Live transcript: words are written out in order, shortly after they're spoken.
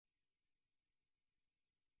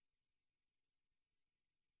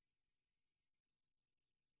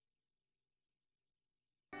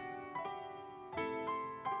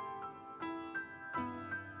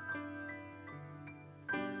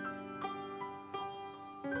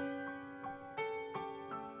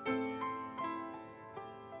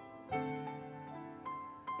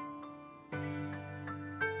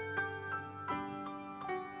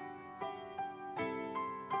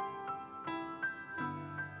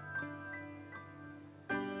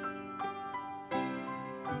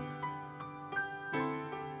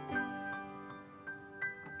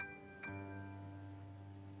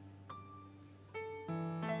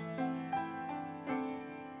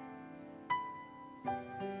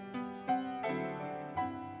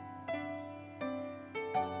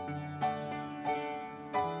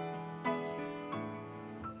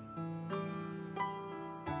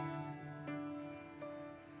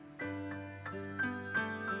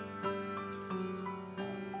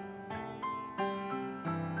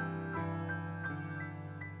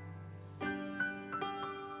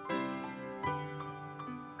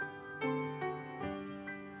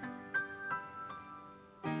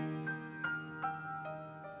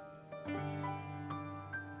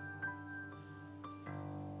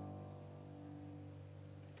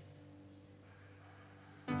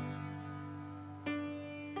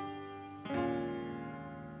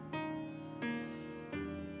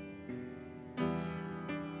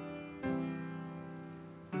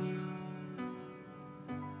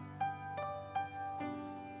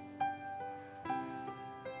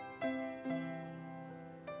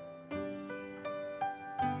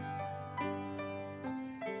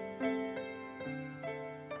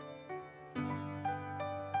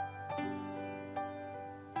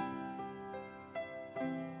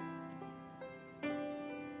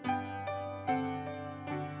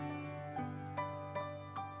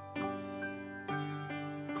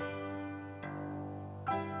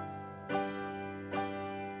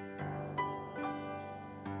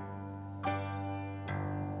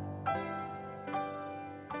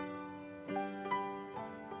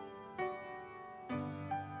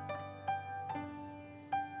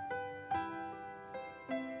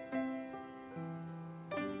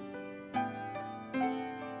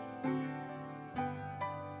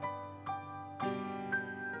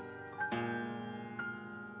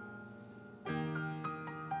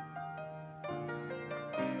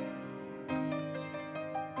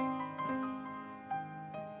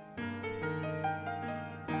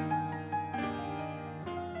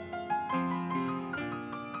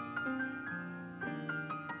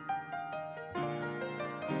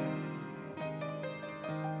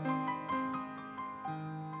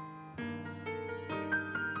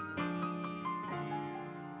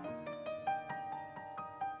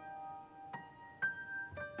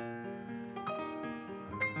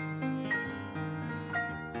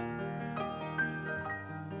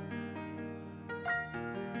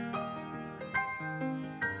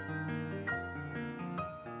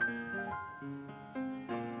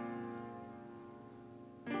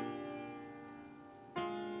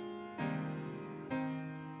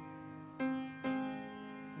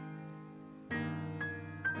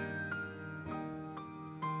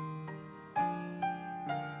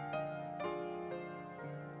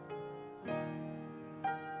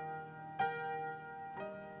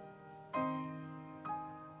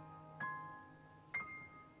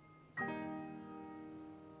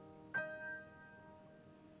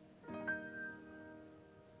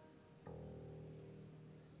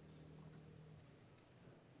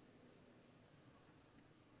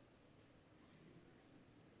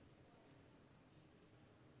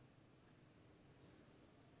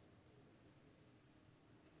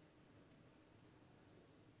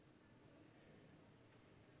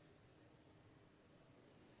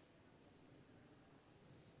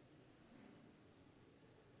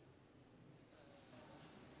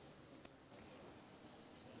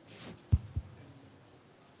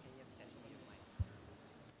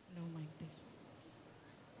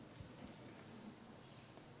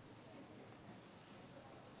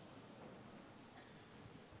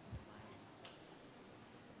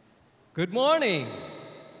Good morning.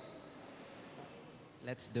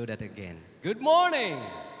 Let's do that again. Good morning.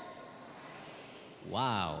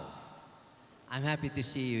 Wow. I'm happy to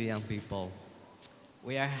see you, young people.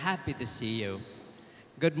 We are happy to see you.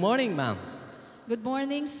 Good morning, ma'am. Good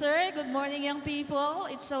morning, sir. Good morning, young people.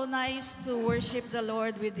 It's so nice to worship the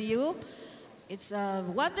Lord with you. It's a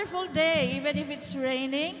wonderful day. Even if it's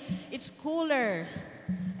raining, it's cooler.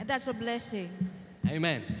 And that's a blessing.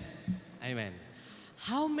 Amen. Amen.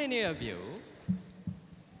 How many of you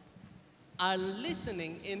are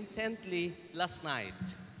listening intently last night?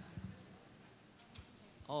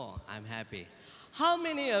 Oh, I'm happy. How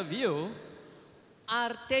many of you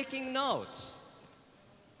are taking notes?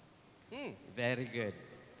 Very good.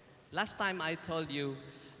 Last time I told you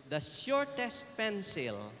the shortest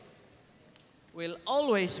pencil will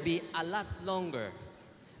always be a lot longer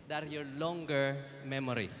than your longer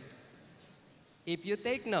memory. If you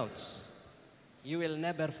take notes, you will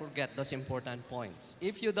never forget those important points.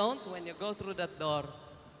 If you don't, when you go through that door,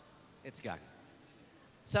 it's gone.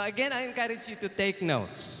 So again, I encourage you to take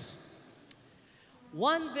notes.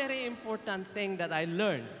 One very important thing that I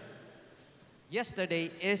learned yesterday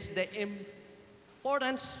is the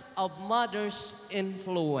importance of mother's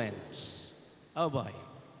influence. Oh boy.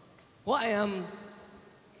 What I am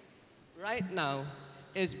right now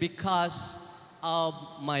is because of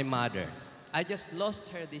my mother. I just lost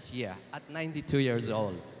her this year at 92 years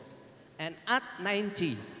old. And at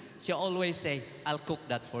 90, she always say, I'll cook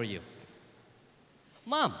that for you.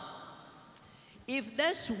 Mom, if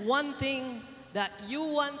there's one thing that you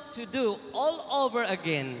want to do all over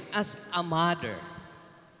again as a mother,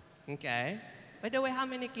 okay? By the way, how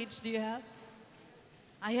many kids do you have?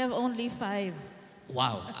 I have only 5.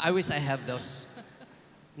 Wow, I wish I have those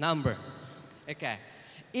number. Okay,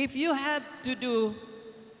 if you had to do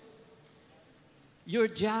your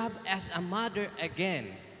job as a mother again,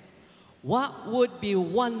 what would be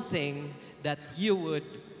one thing that you would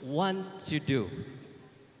want to do?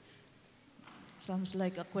 Sounds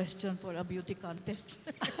like a question for a beauty contest.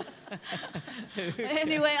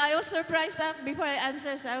 Anyway, I was surprised that before I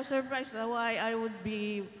answer, I was surprised that why I would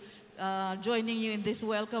be joining you in this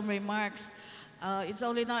welcome remarks. It's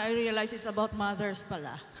only now I realize it's about mothers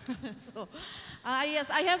pala. So,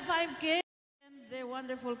 yes, I have 5 kids and they're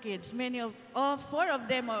wonderful kids. 4 of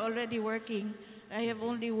them are already working. I have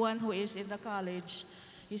only one who is in the college.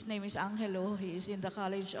 His name is Angelo. He is in the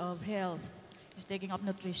College of Health. He's taking up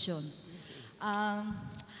nutrition.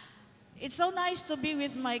 It's so nice to be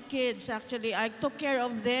with my kids, actually. I took care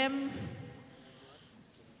of them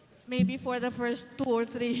maybe for the first 2 or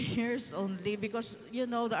 3 years only because, you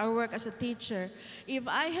know, our work as a teacher. If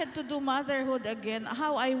I had to do motherhood again,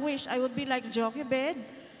 how I wish I would be like Jochebed,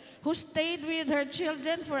 who stayed with her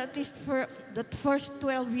children for at least for the first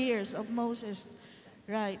 12 years of Moses,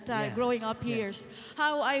 right, Yes, growing up yes. years.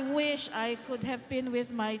 How I wish I could have been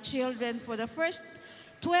with my children for the first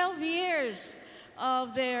 12 years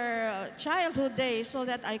of their childhood days so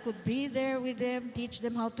that I could be there with them, teach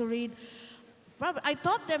them how to read. I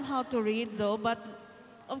taught them how to read though, but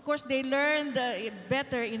of course they learned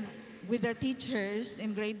better with their teachers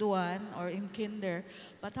in grade 1 or in kinder.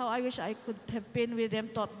 But how I wish I could have been with them,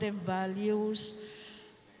 taught them values,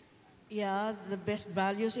 the best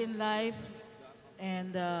values in life,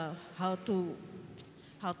 and how to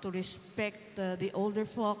respect the older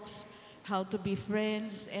folks, how to be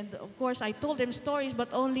friends. And of course, I told them stories,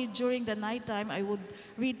 but only during the nighttime. I would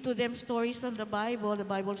read to them stories from the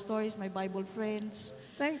Bible stories, my Bible friends.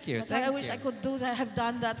 Thank you, But thank I you. wish I could have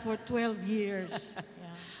done that for 12 years. Yeah.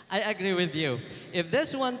 I agree with you. If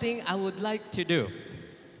there's one thing I would like to do,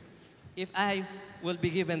 if I will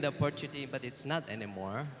be given the opportunity, but it's not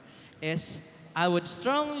anymore, is I would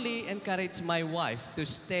strongly encourage my wife to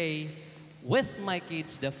stay with my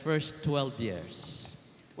kids the first 12 years.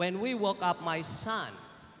 When we woke up, my son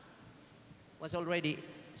was already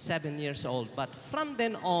 7 years old. But from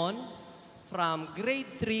then on, from grade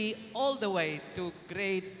 3 all the way to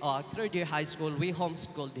third year high school, we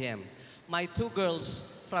homeschooled him. My 2 girls,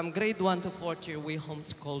 from grade 1 to 4th year, we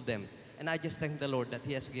homeschooled them. And I just thank the Lord that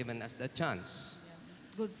He has given us the chance.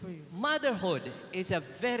 Good for you. Motherhood is a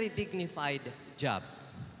very dignified job.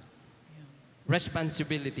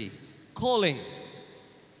 Responsibility, calling.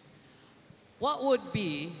 What would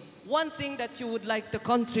be one thing that you would like to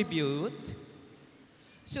contribute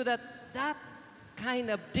so that that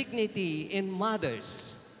kind of dignity in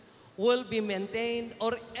mothers will be maintained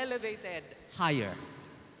or elevated higher?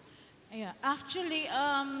 Yeah, actually,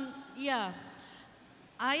 I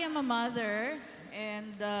am a mother,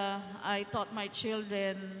 and I taught my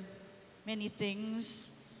children many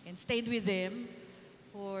things and stayed with them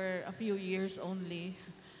for a few years only.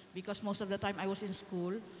 because most of the time I was in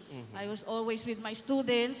school. I was always with my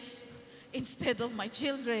students instead of my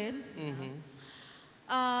children.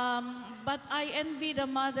 But I envy the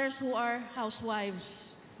mothers who are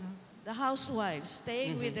housewives. The housewives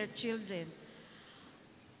staying with their children.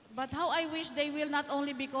 But how I wish they will not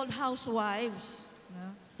only be called housewives.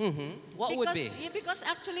 What would be? Yeah, because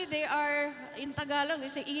actually they are, in Tagalog, they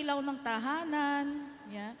say ilaw ng tahanan.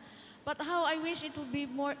 Yeah. But how I wish it would be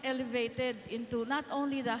more elevated into not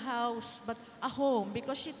only the house, but a home.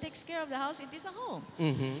 Because she takes care of the house, it is a home.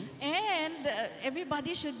 And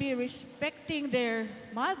everybody should be respecting their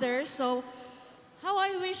mothers. So how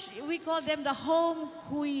I wish we call them the home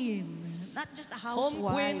queen, not just a housewife.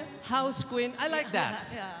 Home queen, house queen. I like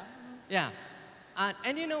that. Yeah.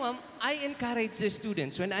 And you know, I encourage the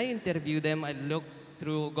students, when I interview them, I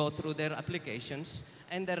go through their applications,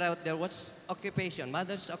 and they wrote there what's occupation,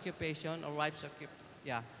 mother's occupation or wife's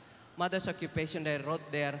occupation. Mother's occupation, they wrote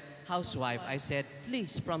there housewife. I said,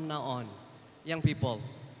 please, from now on, young people,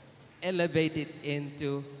 elevate it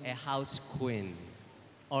into a house queen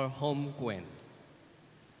or home queen.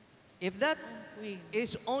 If that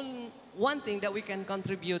is one thing that we can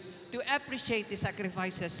contribute to appreciate the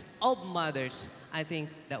sacrifices of mothers, I think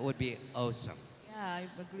that would be awesome. Yeah, I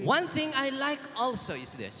agree. One thing I like also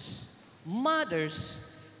is this. Mothers,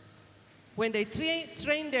 when they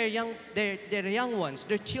train their young ones,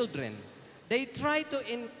 their children, they try to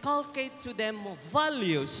inculcate to them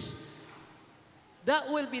values that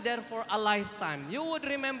will be there for a lifetime. You would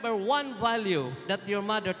remember one value that your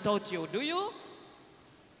mother taught you, do you?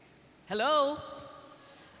 Hello?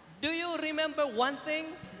 Do you remember one thing?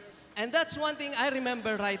 And that's one thing I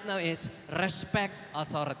remember right now is respect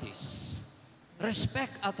authorities.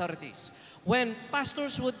 Respect authorities. When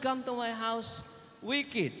pastors would come to my house, we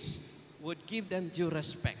kids would give them due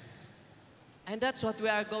respect. And that's what we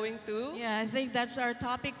are going to. Yeah, I think that's our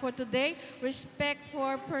topic for today. Respect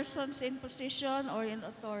for persons in position or in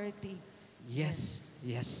authority. Yes,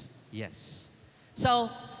 yes, yes. So,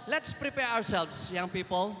 let's prepare ourselves, young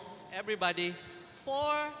people, everybody,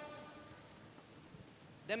 for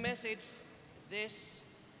the message this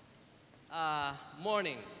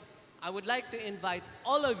morning. I would like to invite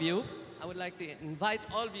all of you,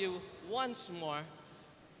 once more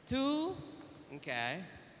to,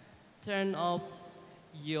 turn off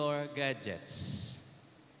your gadgets.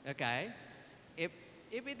 Okay? If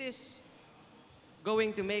it is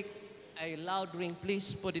going to make a loud ring,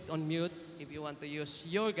 please put it on mute. If you want to use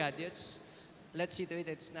your gadgets, let's see to it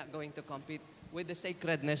it's not going to compete with the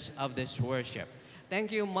sacredness of this worship.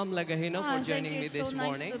 Thank you, Ma'am Lagahino, for joining me this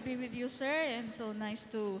morning. It's so nice to be with you, sir, and so nice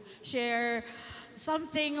to share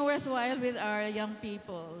something worthwhile with our young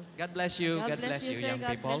people. God bless you. God bless you, sir. young God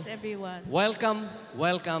people. bless everyone. Welcome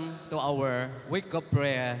to our wake-up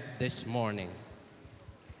prayer this morning.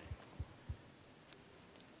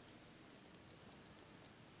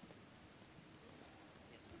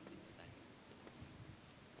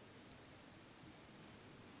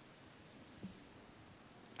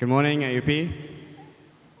 Good morning, AUP.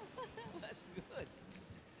 That's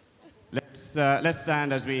good. Let's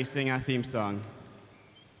stand as we sing our theme song.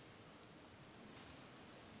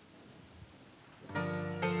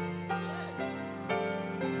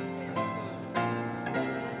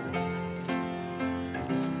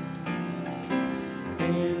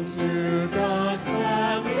 Into God's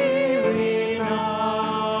family we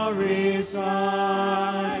now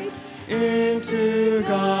reside. Into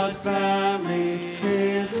God's family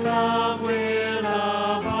His love will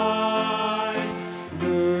abide.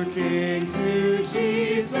 Looking to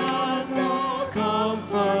Jesus, oh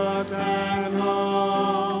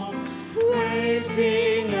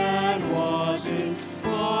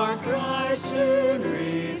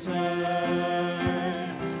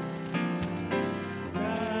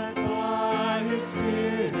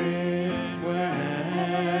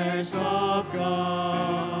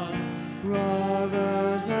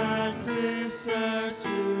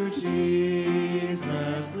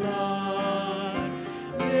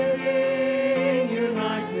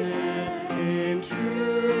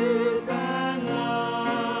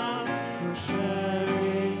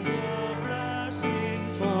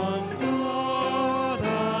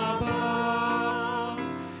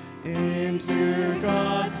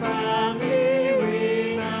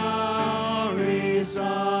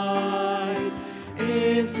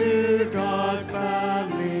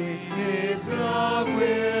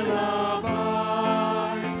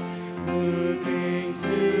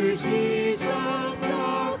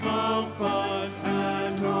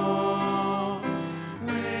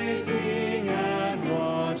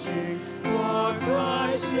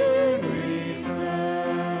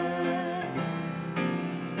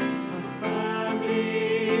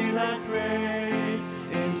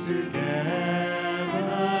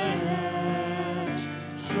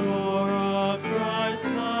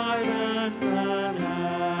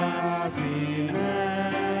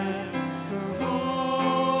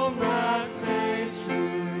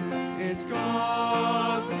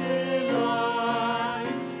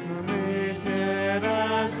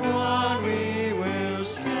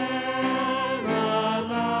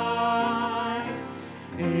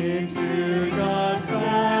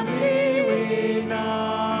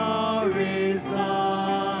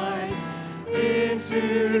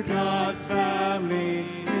into God's family,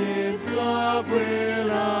 His love will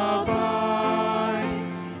abide.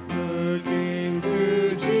 Looking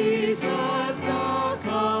to Jesus, our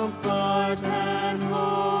comfort and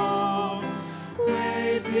hope,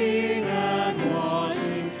 waiting and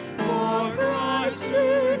watching for Christ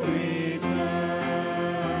soon return.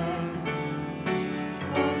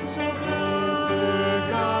 I'm so glad to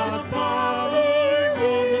God's family,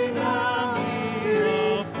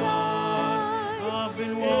 of God. I've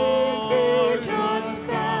been washed God's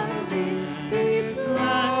family, His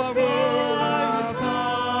love will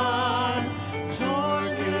abide.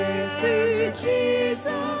 Joining to Jesus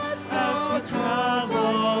as we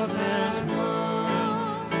travel this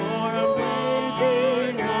world, for I'm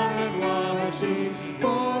waiting and watching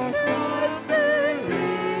for Christ to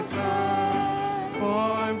return. For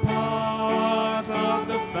I'm part of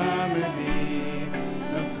the family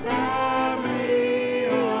of God.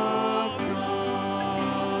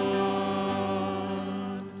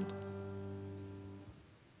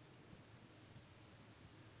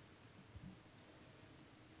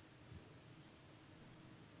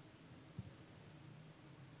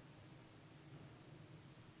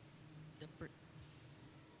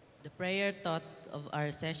 The prayer thought of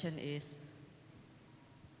our session is,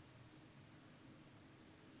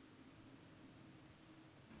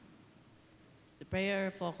 the prayer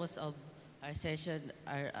focus of our session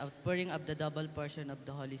are outpouring of the double portion of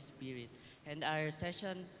the Holy Spirit. And our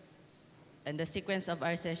session, and the sequence of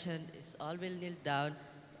our session is all will kneel down,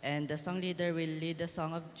 and the song leader will lead the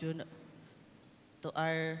song of June to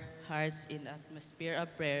our hearts in atmosphere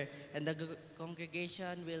of prayer, and the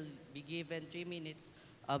congregation will be given 3 minutes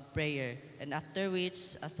of prayer, and after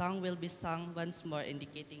which a song will be sung once more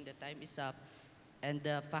indicating the time is up, and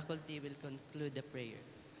the faculty will conclude the prayer.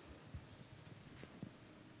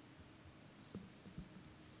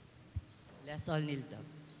 Let's all kneel down.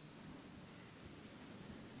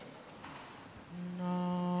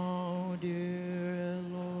 Now, dear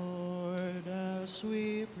Lord, as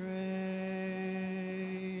we pray,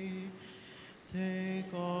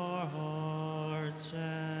 take our hearts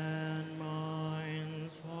and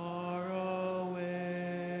minds far away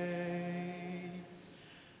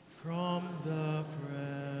from the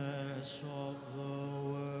press of the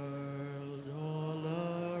world all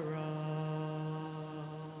around,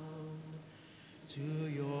 to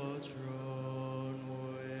your throne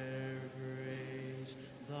where grace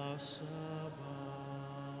thus abound.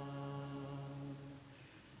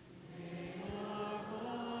 May our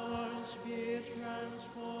hearts be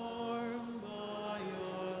transformed by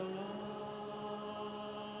your love.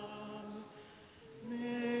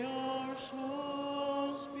 May our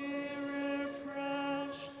souls be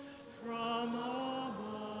refreshed from above.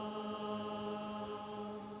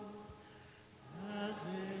 At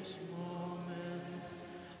this moment,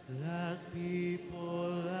 let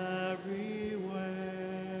people everywhere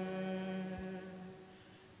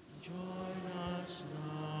join us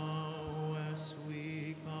now as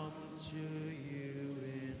we come to you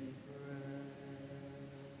in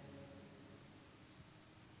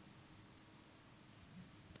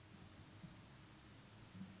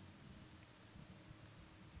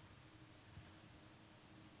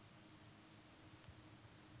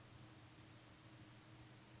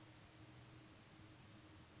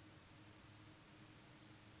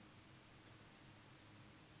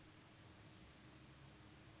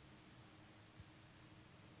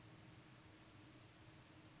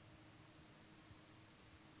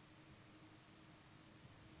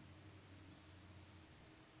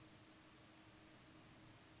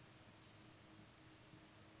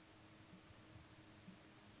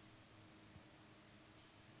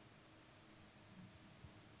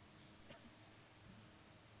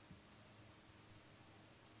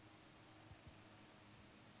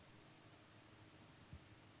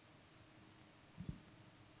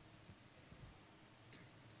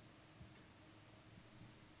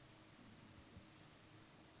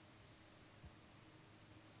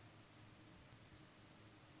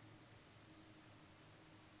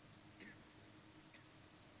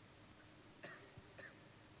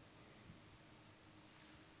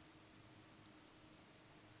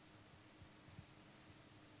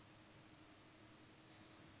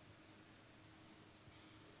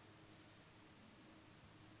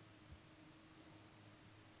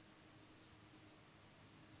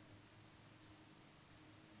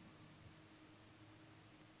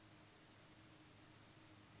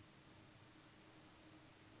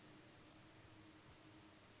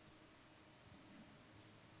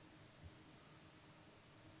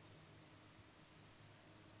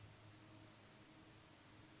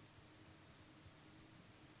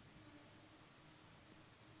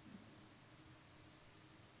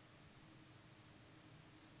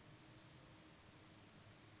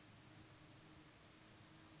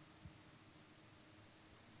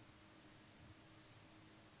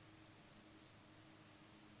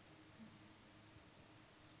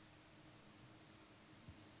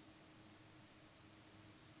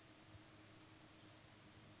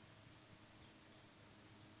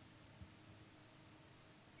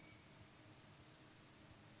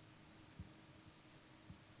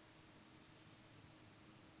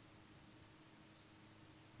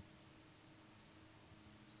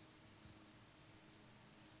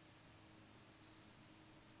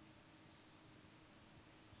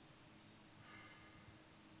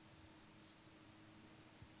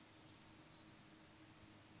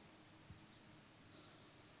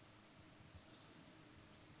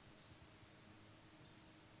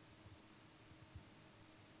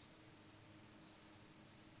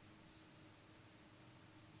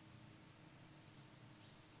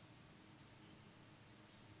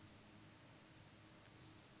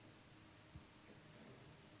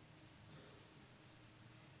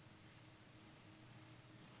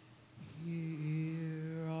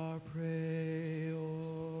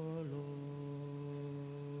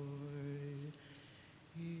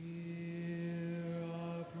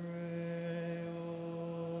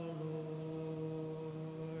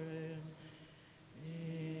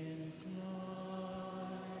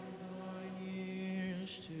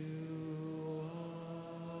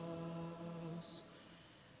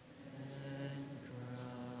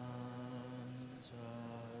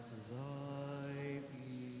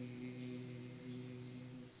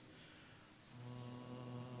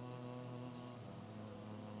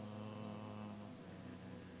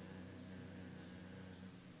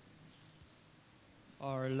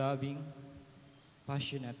Our loving,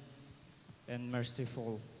 passionate, and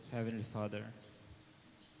merciful Heavenly Father,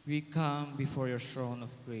 we come before your throne of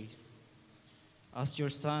grace. As your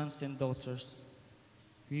sons and daughters,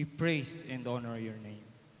 we praise and honor your name.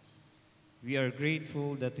 We are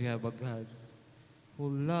grateful that we have a God who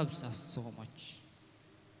loves us so much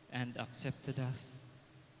and accepted us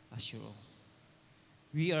as your own.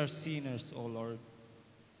 We are sinners, O Lord.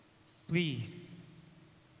 Please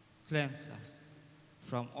cleanse us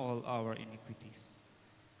from all our iniquities.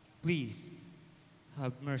 Please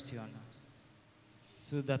have mercy on us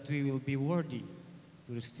so that we will be worthy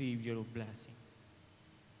to receive your blessings.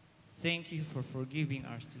 Thank you for forgiving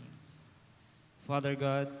our sins. Father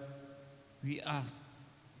God, we ask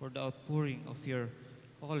for the outpouring of your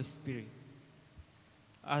Holy Spirit.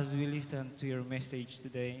 As we listen to your message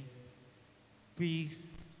today,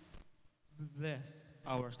 please bless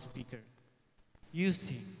our speaker. Use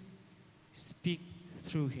him. Speak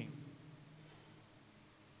through him.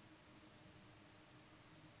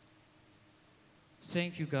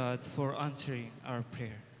 Thank you, God, for answering our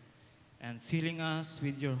prayer and filling us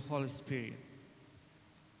with your Holy Spirit.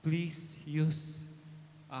 Please use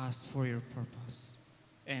us for your purpose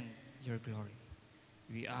and your glory.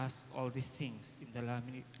 We ask all these things in the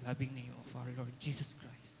loving name of our Lord Jesus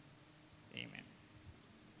Christ. Amen.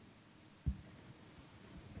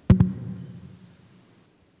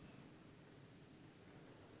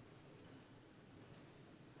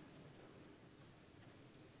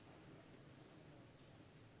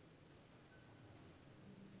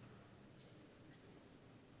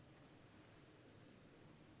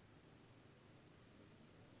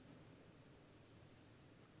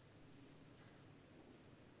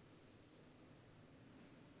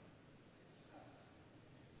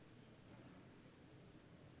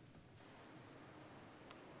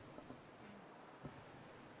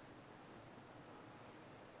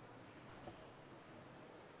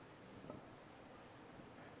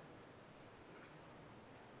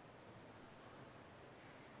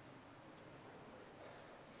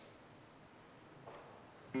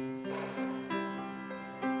 Heaven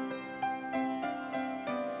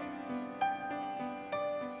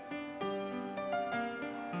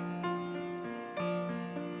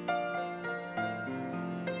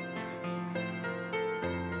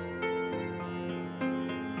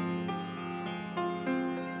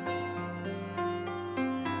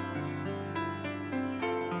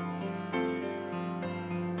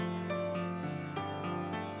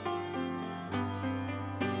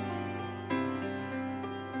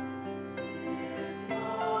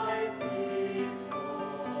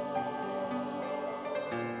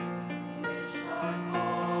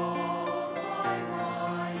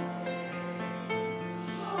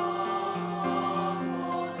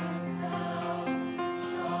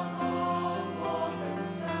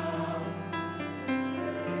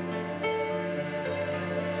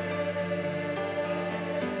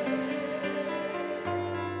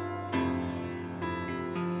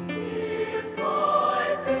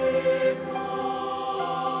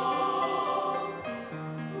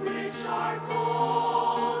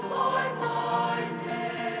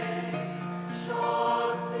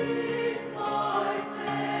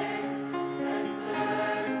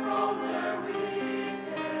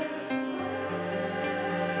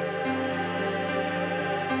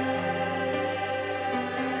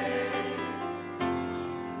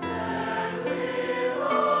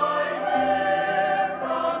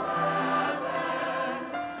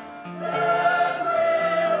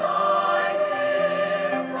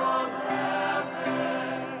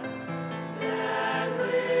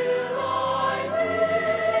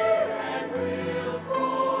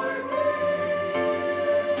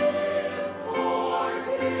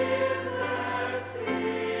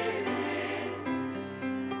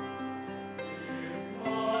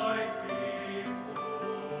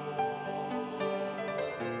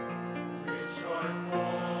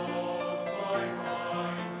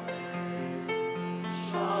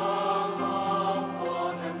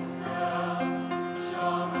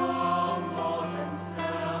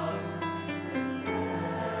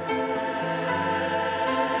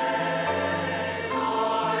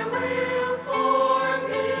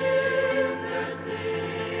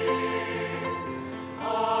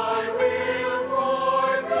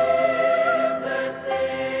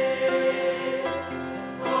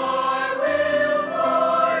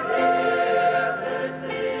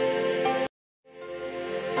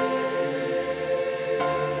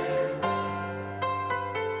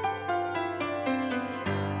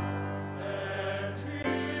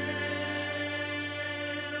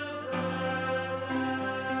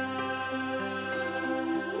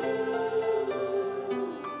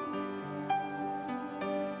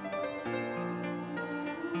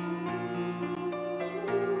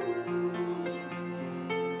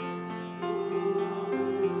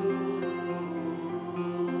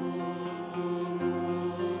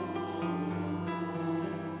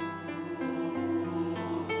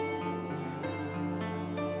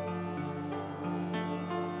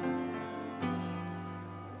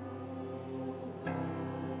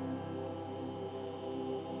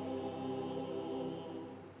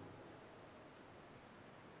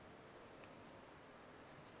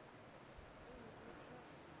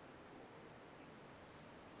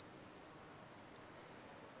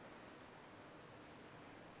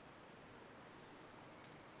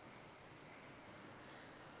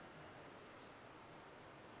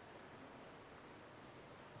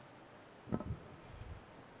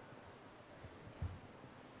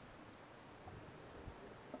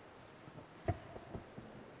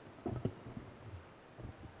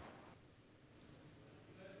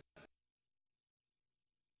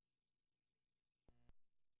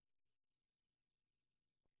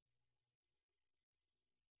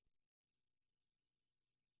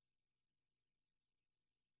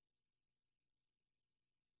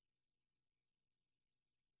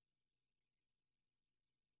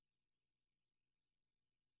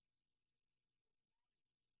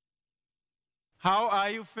How are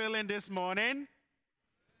you feeling this morning?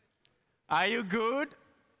 Are you good?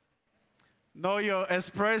 No, your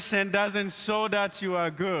expression doesn't show that you are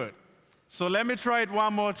good. So let me try it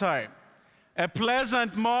one more time. A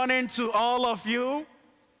pleasant morning to all of you.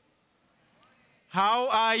 How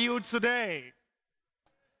are you today?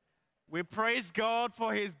 We praise God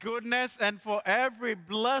for his goodness and for every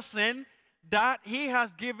blessing that he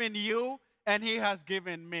has given you and he has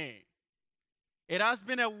given me. It has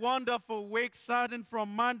been a wonderful week starting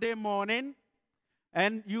from Monday morning.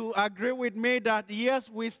 And you agree with me that, yes,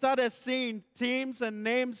 we started seeing teams and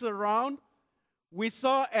names around. We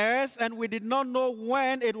saw heirs, and we did not know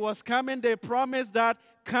when it was coming. They promised that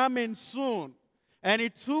coming soon. And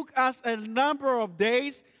it took us a number of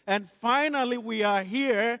days, and finally we are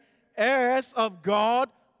here, heirs of God.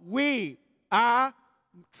 We are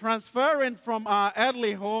transferring from our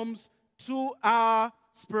earthly homes to our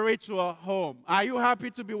spiritual home. Are you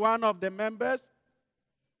happy to be one of the members?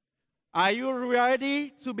 Are you ready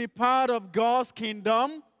to be part of God's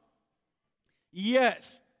kingdom?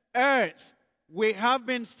 Yes, heirs. We have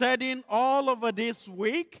been studying all over this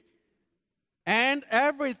week, and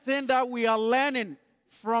everything that we are learning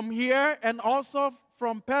from here and also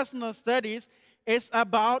from personal studies is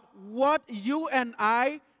about what you and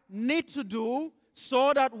I need to do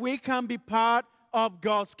so that we can be part of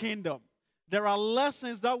God's kingdom. There are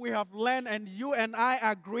lessons that we have learned, and you and I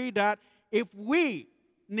agree that if we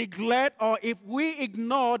neglect or if we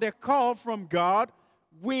ignore the call from God,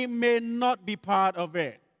 we may not be part of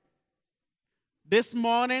it. This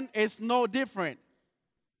morning is no different.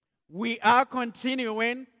 We are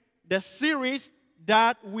continuing the series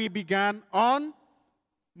that we began on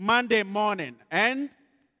Monday morning. And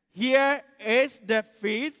here is the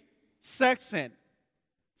 5th section.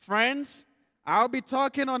 Friends, I'll be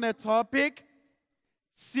talking on a topic,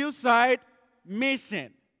 suicide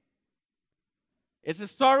mission. It's a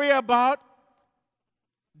story about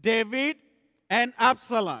David and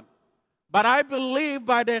Absalom. But I believe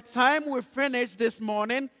by the time we finish this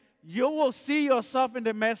morning, you will see yourself in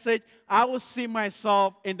the message. I will see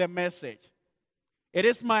myself in the message. It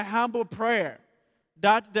is my humble prayer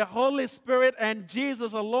that the Holy Spirit and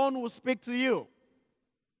Jesus alone will speak to you.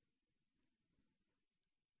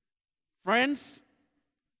 Friends,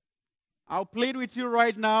 I'll plead with you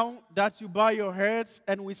right now that you bow your heads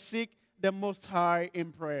and we seek the Most High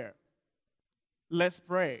in prayer. Let's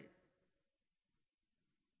pray.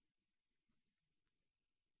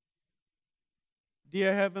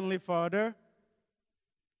 Dear Heavenly Father,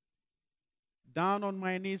 down on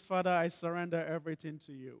my knees, Father, I surrender everything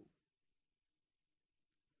to you.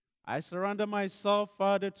 I surrender myself,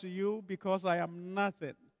 Father, to you because I am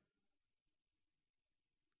nothing.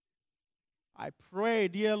 I pray,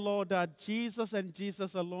 dear Lord, that Jesus and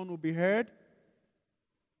Jesus alone will be heard.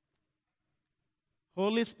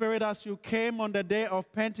 Holy Spirit, as you came on the day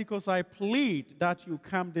of Pentecost, I plead that you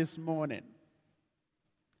come this morning.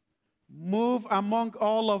 Move among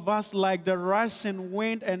all of us like the rushing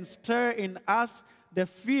wind and stir in us the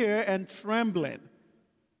fear and trembling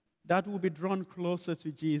that will be drawn closer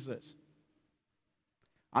to Jesus.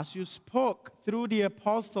 As you spoke through the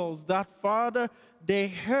apostles that, Father, they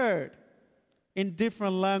heard in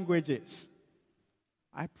different languages,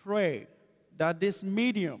 I pray that this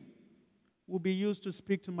medium will be used to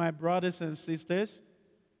speak to my brothers and sisters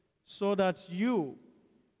so that you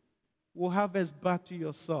will have us back to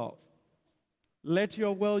yourself. Let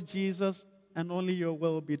your will, Jesus, and only your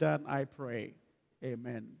will be done, I pray.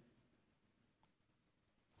 Amen.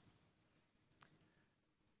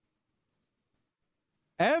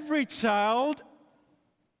 Every child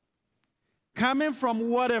coming from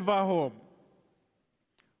whatever home,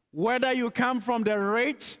 whether you come from the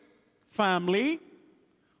rich family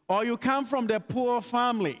or you come from the poor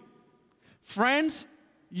family, friends,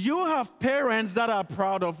 you have parents that are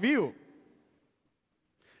proud of you.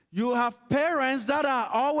 You have parents that are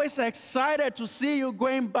always excited to see you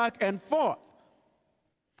going back and forth.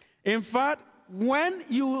 In fact, when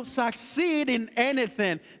you succeed in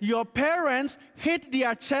anything, your parents hit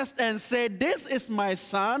their chest and say, "This is my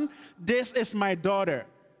son, this is my daughter."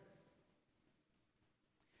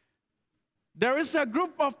 There is a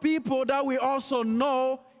group of people that we also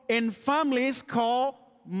know in families called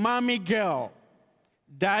mommy girl,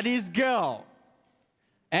 daddy's girl.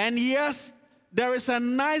 And yes, there is a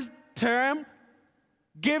nice term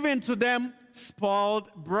given to them,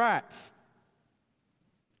 spoiled brats.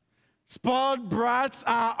 Spoiled brats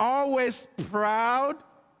are always proud.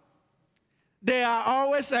 They are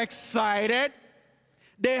always excited.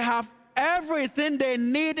 They have everything they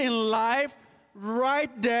need in life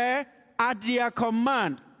right there at their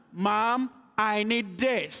command. Mom, I need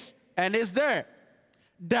this. and it's there.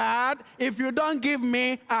 Dad, if you don't give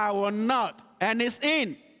me, I will not. And it's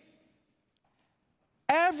in.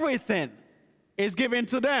 Everything is given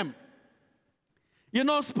to them. You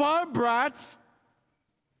know, spoiled brats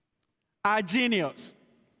are genius.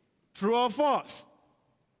 True or false?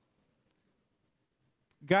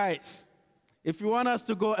 Guys, if you want us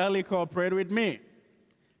to go early, cooperate with me.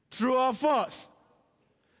 True or false?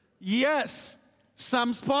 Yes,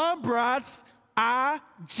 some spoiled brats are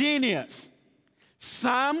genius.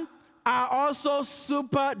 Some are also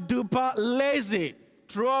super duper lazy.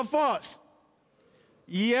 True or false?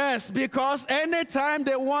 Yes, because anytime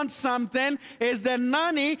they want something, it's the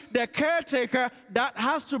nanny, the caretaker, that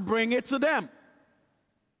has to bring it to them.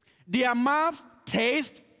 Their mouth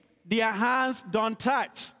tastes, their hands don't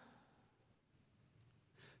touch.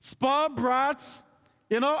 Spoiled brats,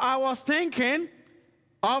 you know, I was thinking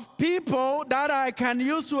of people that I can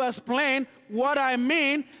use to explain what I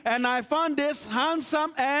mean, and I found this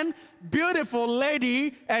handsome and beautiful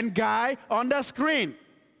lady and guy on the screen.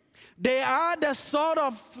 They are the sort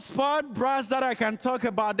of spoiled brats that I can talk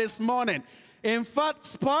about this morning. In fact,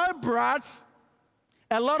 spoiled brats,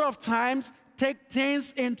 a lot of times, take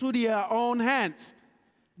things into their own hands.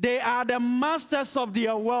 They are the masters of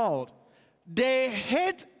their world. They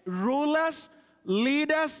hate rulers,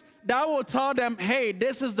 leaders that will tell them, hey,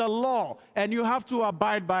 this is the law, and you have to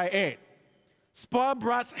abide by it. Spoiled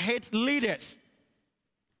brats hate leaders.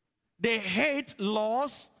 They hate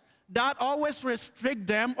laws that always restrict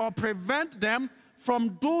them or prevent them from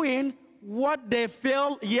doing what they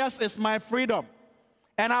feel, yes, is my freedom.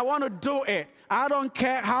 And I want to do it. I don't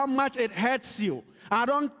care how much it hurts you. I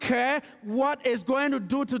don't care what it's going to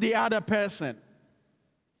do to the other person.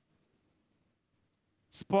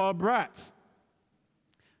 Spoiled brats.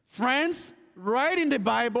 Friends, right in the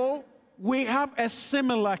Bible, we have a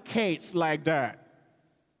similar case like that.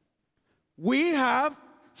 We have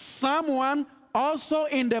someone also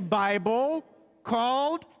in the Bible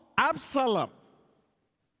called Absalom.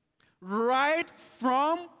 Right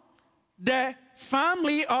from the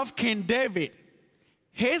family of King David,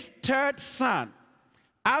 his third son,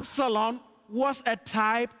 Absalom, was a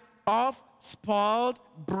type of spoiled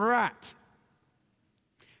brat.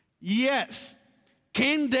 Yes,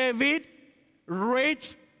 King David,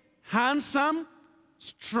 rich, handsome,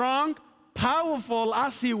 strong, powerful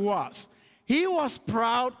as he was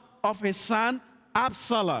proud of his son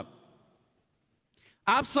Absalom.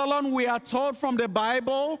 Absalom, we are told from the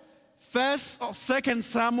Bible, 1st or 2nd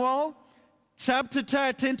Samuel, chapter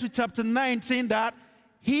 13 to chapter 19, that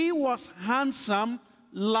he was handsome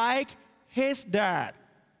like his dad.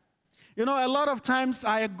 You know, a lot of times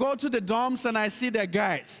I go to the dorms and I see the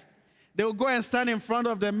guys. They will go and stand in front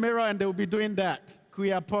of the mirror and they will be doing that.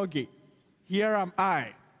 Kuya Pogi, here am I.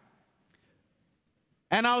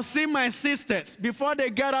 And I'll see my sisters, before they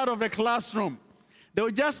get out of the classroom, they'll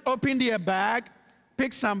just open their bag,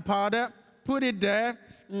 pick some powder, put it there,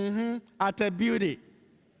 at a beauty.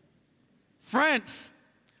 Friends,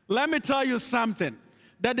 let me tell you something.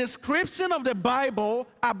 The description of the Bible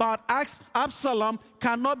about Absalom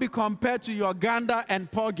cannot be compared to Uganda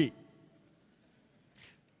and Pogi.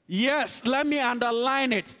 Yes, let me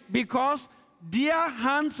underline it, because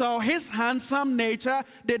his handsome nature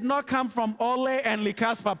did not come from Ole and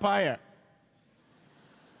Likas Papaya.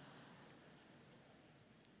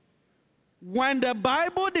 When the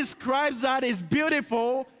Bible describes that it's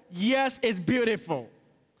beautiful, yes, it's beautiful.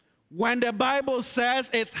 When the Bible says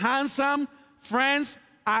it's handsome, friends,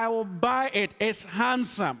 I will buy it. It's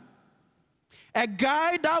handsome. A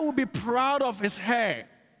guy that will be proud of his hair,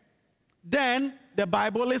 then the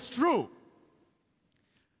Bible is true.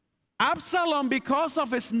 Absalom, because of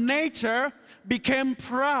his nature, became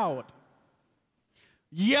proud.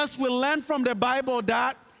 Yes, we learn from the Bible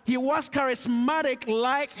that he was charismatic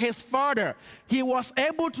like his father. He was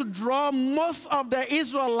able to draw most of the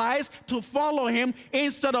Israelites to follow him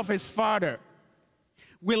instead of his father.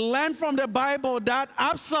 We learn from the Bible that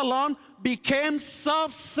Absalom became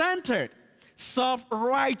self-centered,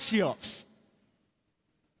 self-righteous.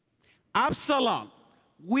 Absalom,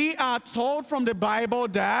 we are told from the Bible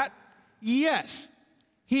that, yes,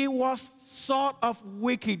 he was sort of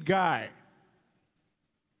wicked guy.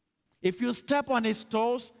 If you step on his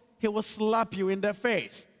toes, he will slap you in the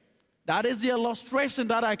face. That is the illustration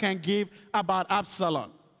that I can give about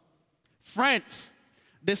Absalom. Friends,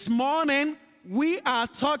 this morning we are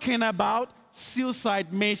talking about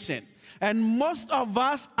suicide mission. And most of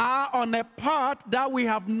us are on a path that we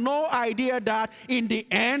have no idea that in the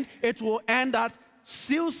end it will end as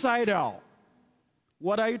suicidal.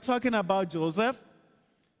 What are you talking about, Joseph?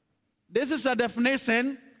 This is a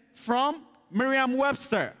definition from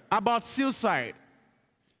Merriam-Webster about suicide.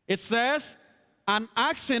 It says, an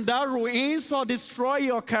action that ruins or destroys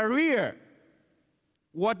your career.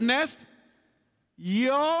 What next?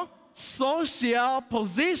 Your social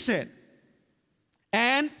position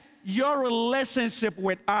and your relationship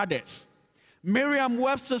with others.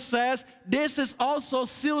 Merriam-Webster says this is also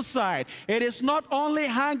suicide. It is not only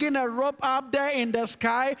hanging a rope up there in the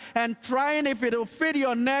sky and trying if it will fit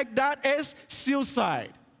your neck. That is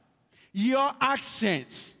suicide. Your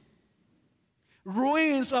actions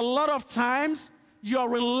ruins a lot of times your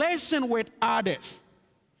relation with others.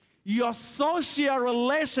 Your social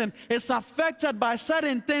relation is affected by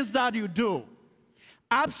certain things that you do.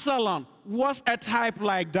 Absalom was a type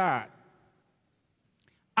like that.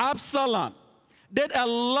 Absalom did a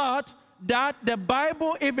lot that the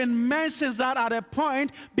Bible even mentions that at a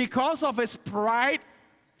point, because of his pride,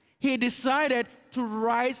 he decided to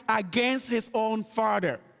rise against his own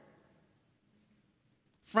father.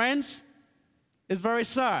 Friends, it's very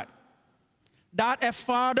sad that a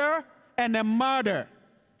father and a mother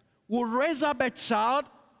will raise up a child,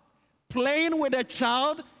 playing with a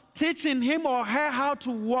child, teaching him or her how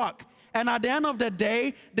to walk. And at the end of the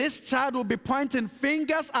day, this child will be pointing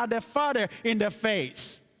fingers at the father in the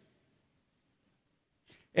face.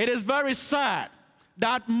 It is very sad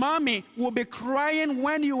that mommy will be crying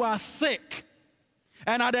when you are sick.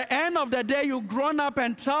 And at the end of the day, you've grown up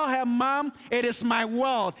and tell her, Mom, it is my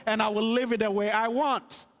world, and I will live it the way I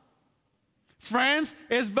want. Friends,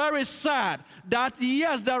 it's very sad that,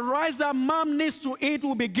 yes, the rice that mom needs to eat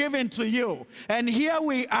will be given to you. And here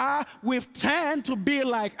we are, we've turned to be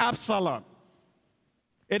like Absalom.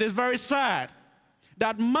 It is very sad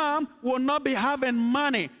that mom will not be having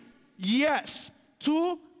money, yes,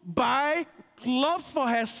 to buy clothes for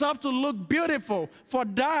herself to look beautiful, for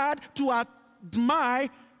dad to admire,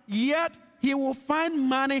 yet he will find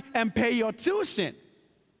money and pay your tuition.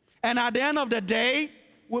 And at the end of the day,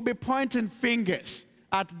 we'll be pointing fingers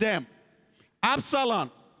at them. Absalom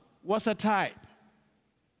was a type.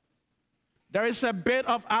 There is a bit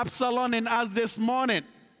of Absalom in us this morning.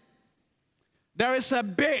 There is a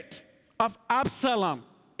bit of Absalom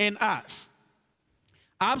in us.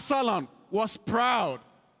 Absalom was proud.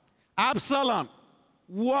 Absalom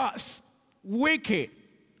was wicked.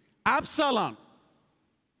 Absalom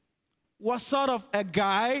was sort of a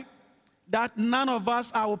guy that none of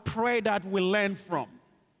us, I will pray, that we learn from.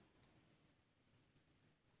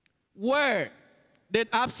 Where did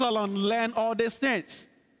Absalom learn all these things?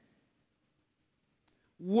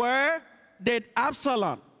 Where did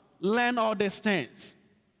Absalom learn all these things?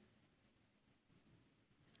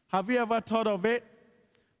 Have you ever thought of it?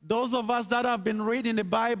 Those of us that have been reading the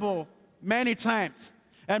Bible many times,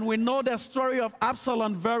 and we know the story of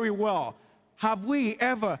Absalom very well, have we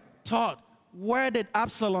ever thought, where did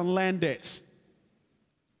Absalom learn this?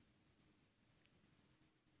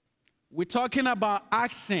 We're talking about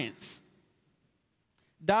actions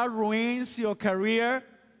that ruins your career,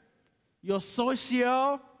 your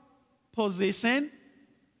social position,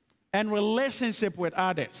 and relationship with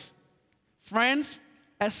others. Friends,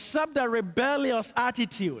 except the rebellious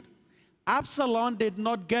attitude, Absalom did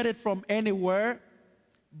not get it from anywhere,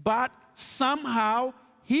 but somehow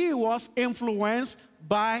he was influenced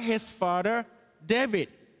by his father, David.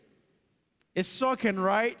 It's shocking,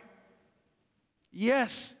 right?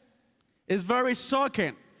 Yes, it's very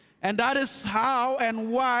shocking. And that is how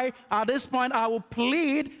and why, at this point, I will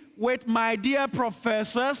plead with my dear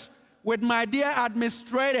professors, with my dear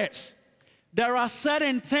administrators. There are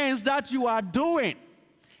certain things that you are doing.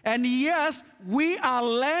 And yes, we are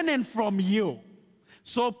learning from you.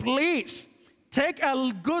 So please, take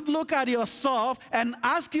a good look at yourself and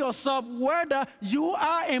ask yourself whether you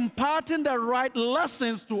are imparting the right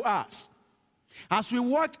lessons to us. As we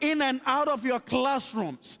walk in and out of your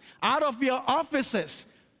classrooms, out of your offices,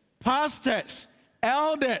 pastors,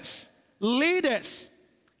 elders, leaders,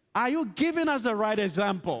 are you giving us the right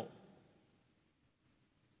example?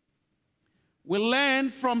 We learn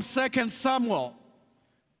from 2 Samuel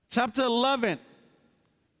chapter 11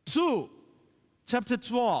 to chapter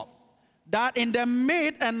 12 that in the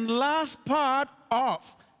mid and last part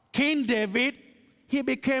of King David, he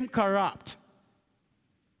became corrupt.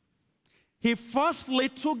 He forcefully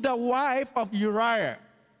took the wife of Uriah,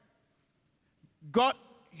 got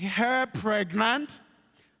her pregnant,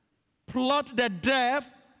 plotted the death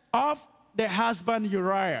of the husband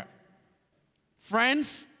Uriah.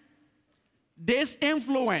 Friends, this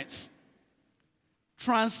influence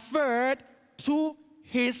transferred to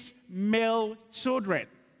his male children.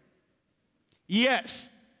 Yes,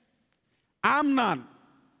 Amnon,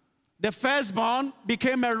 the firstborn,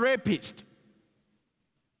 became a rapist.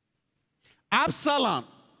 Absalom,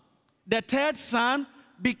 the third son,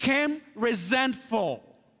 became resentful.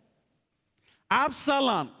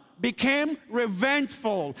 Absalom became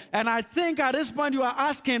revengeful. And I think at this point you are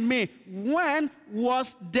asking me, when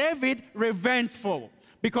was David revengeful?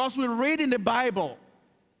 Because we read in the Bible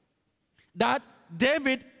that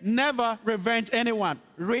David never revenged anyone.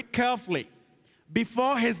 Read carefully.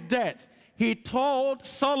 Before his death, he told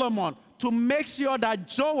Solomon to make sure that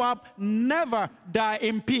Joab never die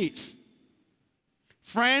in peace.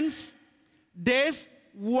 Friends, this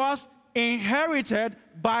was inherited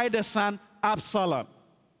by the son Absalom.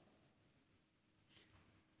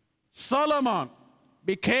 Solomon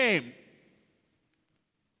became,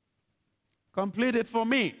 completed for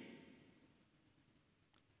me.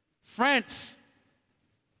 Friends,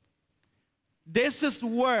 this is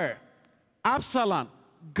where Absalom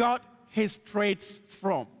got his traits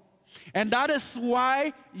from. And that is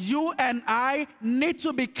why you and I need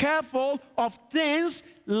to be careful of things,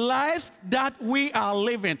 lives that we are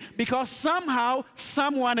living. Because somehow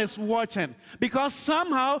someone is watching. Because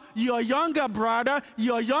somehow your younger brother,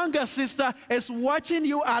 your younger sister is watching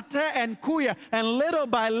you at Te and Kuya. And little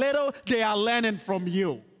by little, they are learning from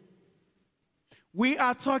you. We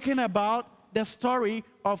are talking about the story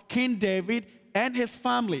of King David and his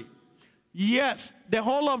family. Yes, the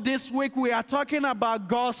whole of this week we are talking about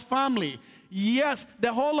God's family. Yes,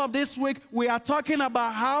 the whole of this week we are talking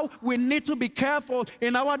about how we need to be careful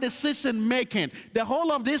in our decision making. The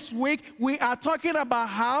whole of this week we are talking about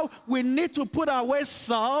how we need to put away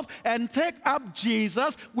self and take up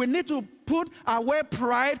Jesus. We need to put away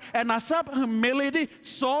pride and accept humility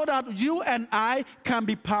so that you and I can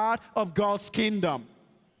be part of God's kingdom.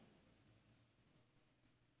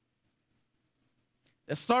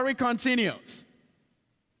 The story continues.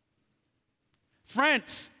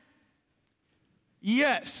 Friends,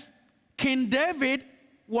 yes, King David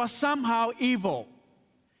was somehow evil.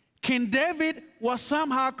 King David was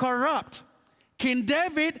somehow corrupt. King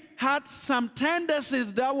David had some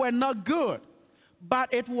tendencies that were not good.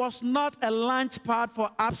 But it was not a launch pad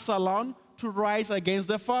for Absalom to rise against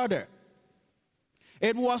the father.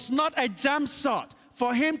 It was not a jump shot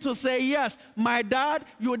for him to say, yes, my dad,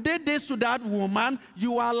 you did this to that woman,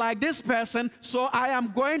 you are like this person, so I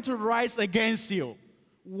am going to rise against you.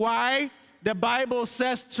 Why? The Bible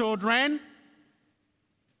says, children,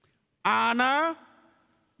 honor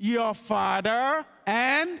your father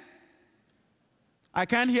and, I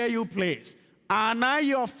can't hear you please, honor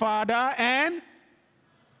your father and,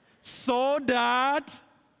 so that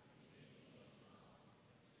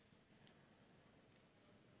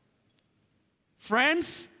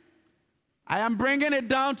friends, I am bringing it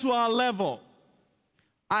down to our level.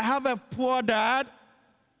 I have a poor dad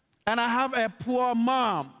and I have a poor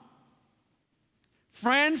mom.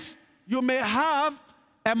 Friends, you may have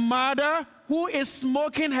a mother who is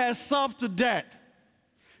smoking herself to death.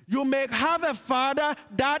 You may have a father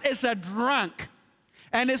that is a drunk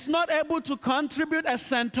and is not able to contribute a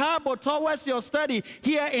centavo towards your study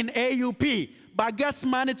here in AUP, but gets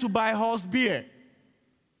money to buy horse beer.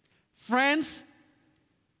 Friends,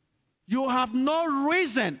 you have no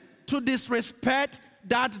reason to disrespect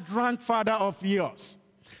that drunk father of yours.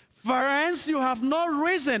 Friends, you have no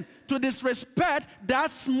reason to disrespect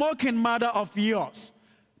that smoking mother of yours.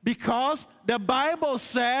 Because the Bible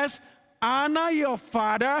says, honor your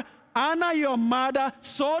father, honor your mother,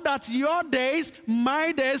 so that your days,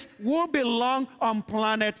 my days, will be long on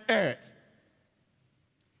planet Earth.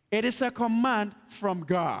 It is a command from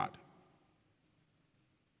God.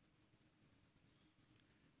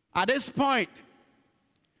 At this point,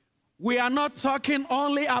 we are not talking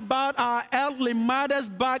only about our elderly mothers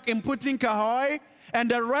back in Putinkahoy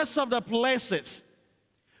and the rest of the places.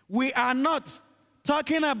 We are not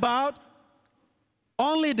talking about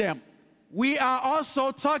only them. We are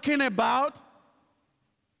also talking about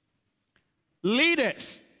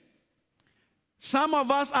leaders. Some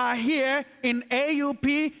of us are here in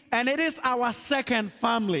AUP, and it is our second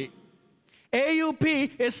family.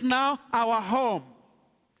 AUP is now our home.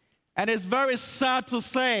 And it's very sad to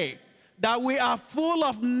say that we are full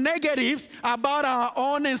of negatives about our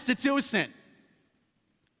own institution.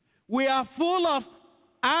 We are full of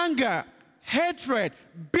anger, hatred,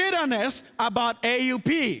 bitterness about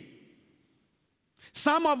AUP.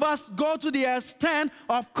 Some of us go to the extent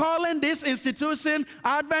of calling this institution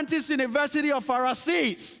Adventist University of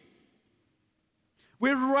Pharisees.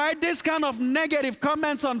 We write this kind of negative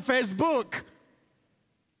comments on Facebook.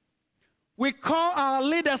 We call our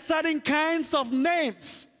leaders certain kinds of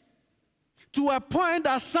names to a point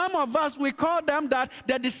that some of us, we call them that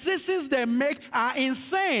the decisions they make are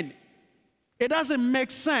insane. It doesn't make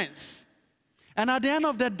sense. And at the end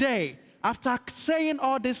of the day, after saying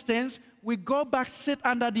all these things, we go back, sit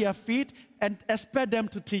under their feet, and expect them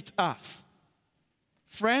to teach us.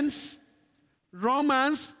 Friends,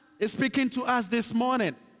 Romans is speaking to us this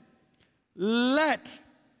morning. Let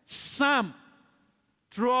some,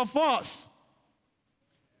 true or false,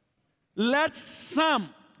 let some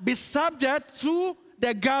be subject to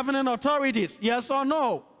the governing authorities. Yes or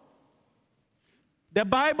no? The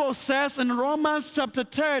Bible says in Romans chapter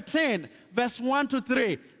 13, verse 1 to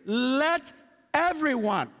 3, let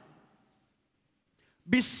everyone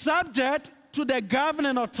be subject to the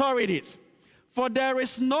governing authorities. For there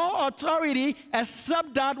is no authority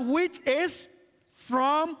except that which is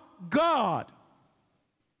from God.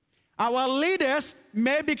 Our leaders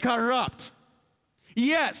may be corrupt.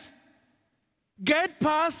 Yes, gate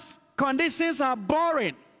pass conditions are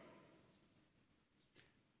boring.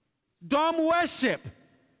 Dumb worship.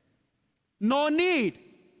 No need.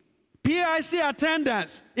 PIC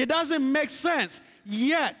attendance. It doesn't make sense.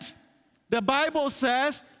 Yet, the Bible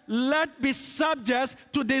says, let be subject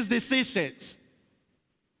to these decisions.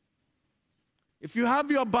 If you have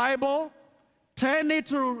your Bible, turn it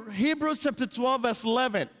to Hebrews chapter 12, verse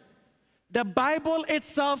 11. The Bible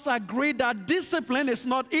itself agrees that discipline is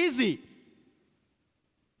not easy.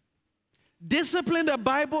 Discipline, the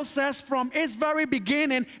Bible says, from its very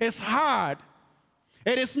beginning is hard.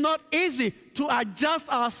 It is not easy to adjust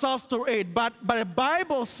ourselves to it, but the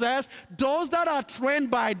Bible says those that are trained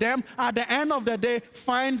by them at the end of the day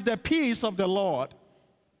find the peace of the Lord.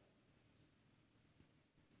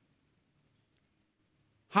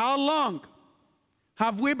 How long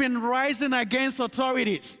have we been rising against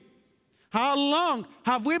authorities? How long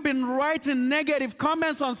have we been writing negative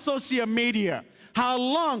comments on social media? How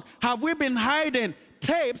long have we been hiding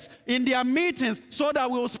tapes in their meetings so that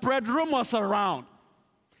we will spread rumors around?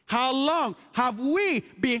 How long have we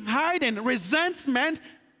been hiding resentment,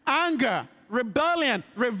 anger, rebellion,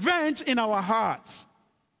 revenge in our hearts?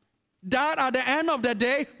 That at the end of the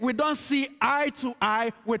day, we don't see eye to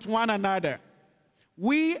eye with one another.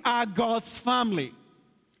 We are God's family.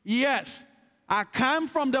 Yes, I come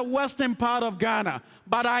from the western part of Ghana,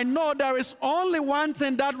 but I know there is only one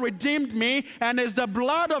thing that redeemed me, and it's the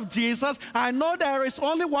blood of Jesus. I know there is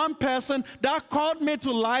only one person that called me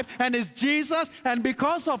to life, and it's Jesus, and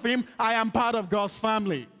because of him, I am part of God's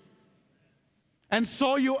family. And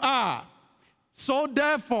so you are. So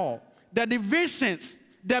therefore, the divisions,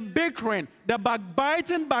 the bickering, the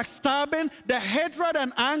backbiting, backstabbing, the hatred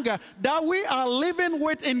and anger that we are living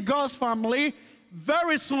with in God's family,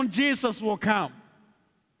 very soon Jesus will come.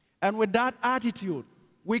 And with that attitude,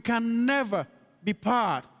 we can never be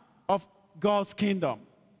part of God's kingdom.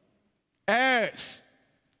 Heirs,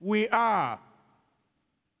 we are.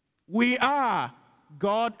 We are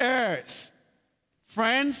God's heirs.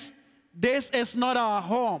 Friends, this is not our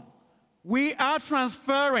home. We are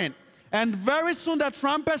transferring, and very soon the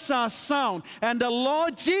trumpets shall sound, and the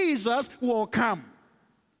Lord Jesus will come.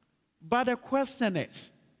 But the question is,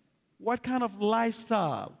 what kind of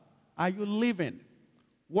lifestyle are you living?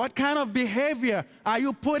 What kind of behavior are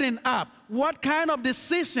you putting up? What kind of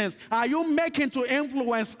decisions are you making to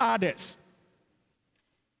influence others?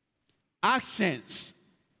 Actions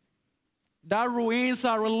that ruins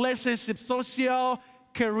our relationships, social,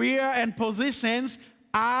 career, and positions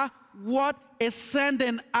are what is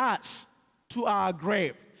sending us to our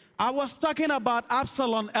grave. I was talking about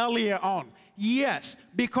Absalom earlier on. Yes,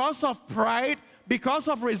 because of pride, because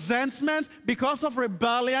of resentment, because of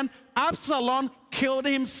rebellion, Absalom killed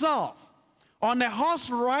himself. On a horse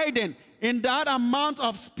riding in that amount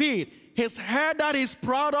of speed, his hair that he's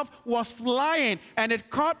proud of was flying, and it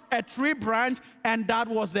caught a tree branch, and that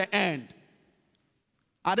was the end.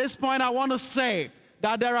 At this point, I want to say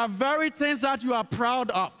that there are very things that you are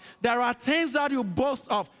proud of. There are things that you boast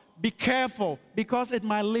of. Be careful, because it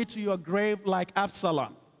might lead to your grave like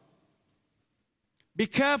Absalom. Be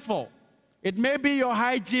careful. It may be your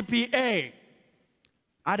high GPA.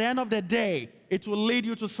 At the end of the day, it will lead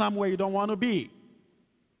you to somewhere you don't want to be.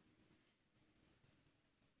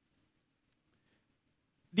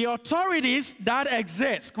 The authorities that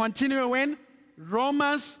exist, continuing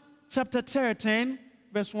Romans chapter 13,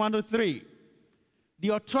 verse 1 to 3. The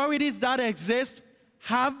authorities that exist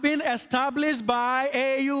have been established by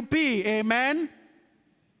AUP. Amen?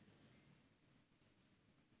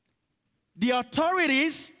 The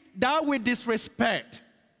authorities that we disrespect,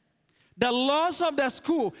 the laws of the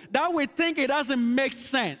school that we think it doesn't make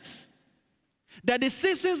sense, the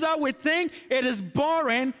decisions that we think it is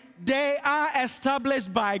boring, they are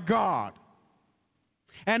established by God.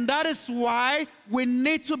 And that is why we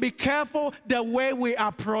need to be careful the way we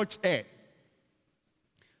approach it.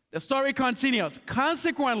 The story continues.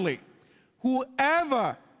 Consequently,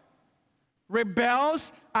 Whoever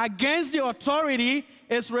rebels against the authority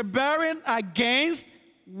is rebelling against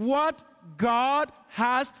what God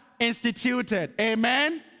has instituted.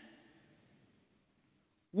 Amen?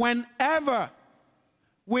 Whenever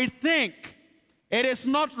we think it is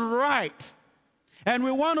not right and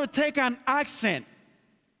we want to take an action,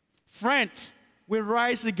 friends, we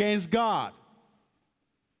rise against God.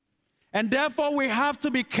 And therefore, we have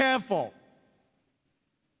to be careful.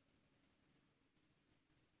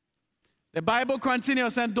 The Bible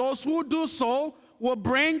continues, and those who do so will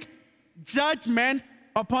bring judgment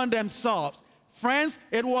upon themselves. Friends,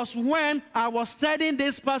 it was when I was studying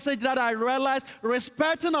this passage that I realized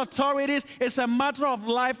respecting authorities is a matter of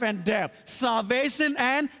life and death, salvation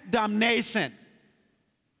and damnation.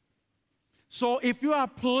 So if you are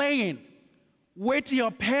playing with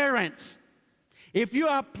your parents, if you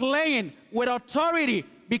are playing with authority,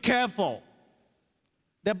 be careful.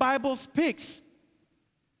 The Bible speaks.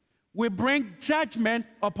 We bring judgment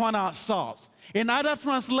upon ourselves. In other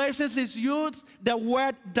translations, it's used the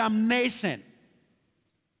word damnation.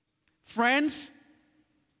 Friends,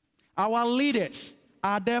 our leaders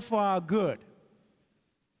are there for our good.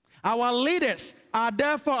 Our leaders are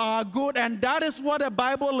there for our good, and that is what the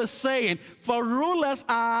Bible is saying. For rulers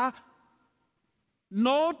are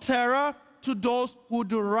no terror to those who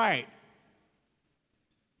do right,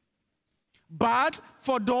 but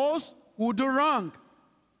for those who do wrong.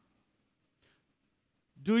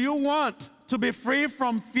 Do you want to be free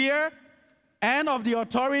from fear and of the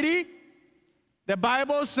authority? The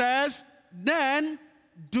Bible says, then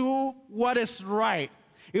do what is right.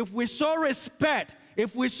 If we show respect,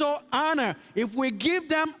 if we show honor, if we give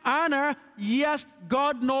them honor, yes,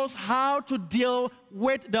 God knows how to deal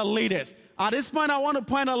with the leaders. At this point, I want to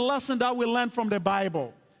point a lesson that we learned from the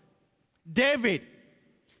Bible. David,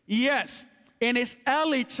 yes, in his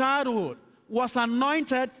early childhood, was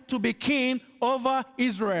anointed to be king over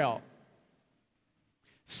Israel.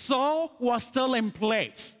 Saul was still in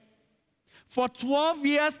place. For 12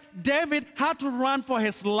 years, David had to run for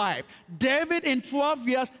his life. David, in 12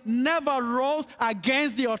 years, never rose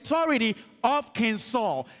against the authority of King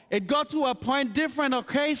Saul. It got to a point, different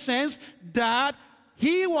occasions, that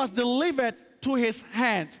he was delivered to his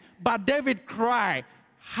hands. But David cried,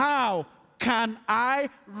 how can I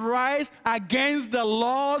rise against the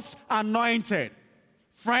Lord's anointed?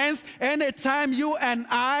 Friends, anytime you and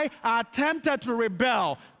I are tempted to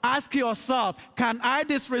rebel, ask yourself, can I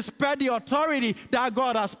disrespect the authority that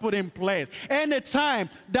God has put in place?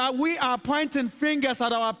 Anytime that we are pointing fingers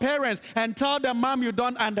at our parents and tell them, Mom, you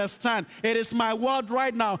don't understand. It is my world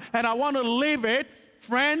right now, and I want to live it.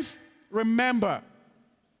 Friends, remember,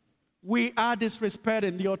 we are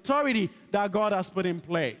disrespecting the authority that God has put in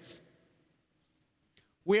place.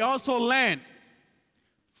 We also learn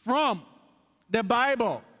from the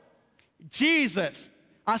Bible Jesus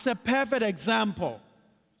as a perfect example.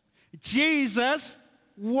 Jesus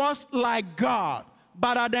was like God,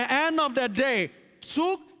 but at the end of the day,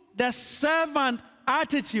 took the servant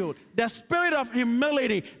attitude, the spirit of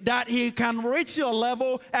humility, that he can reach your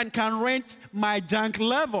level and can reach my junk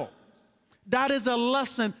level. That is the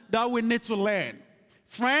lesson that we need to learn.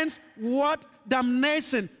 Friends, what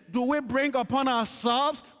damnation do we bring upon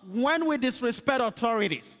ourselves when we disrespect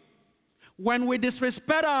authorities? When we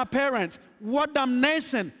disrespect our parents, what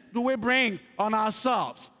damnation do we bring on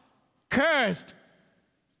ourselves? Cursed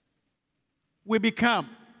we become.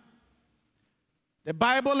 The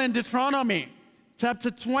Bible in Deuteronomy chapter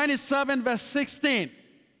 27 verse 16,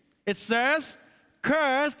 it says,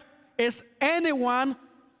 cursed is anyone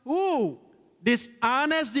who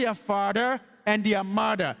dishonors their father and their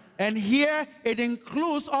mother. And here it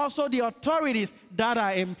includes also the authorities that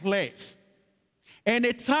are in place.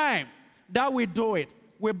 Anytime that we do it,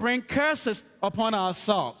 we bring curses upon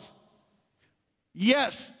ourselves.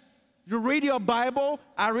 Yes, you read your Bible,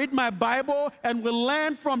 I read my Bible, and we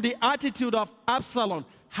learn from the attitude of Absalom,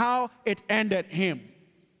 how it ended him.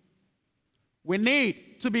 We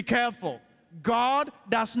need to be careful. God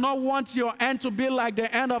does not want your end to be like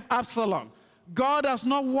the end of Absalom. God does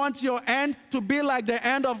not want your end to be like the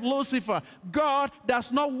end of Lucifer. God does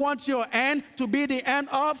not want your end to be the end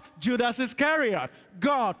of Judas Iscariot.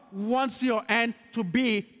 God wants your end to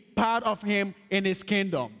be part of him in his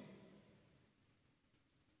kingdom.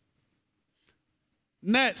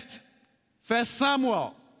 Next, 1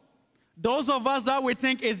 Samuel. Those of us that we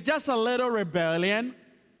think is just a little rebellion,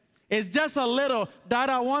 it's just a little that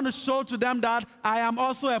I want to show to them that I am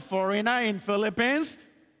also a foreigner in Philippines.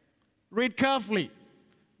 Read carefully.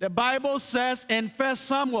 The Bible says in 1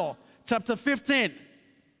 Samuel chapter 15,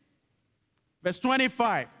 verse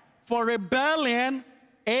 25, for rebellion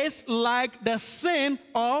is like the sin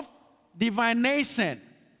of divination,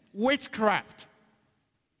 witchcraft,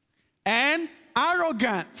 and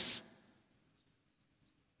arrogance,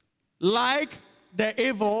 like the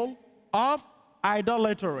evil of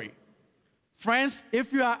idolatry. Friends,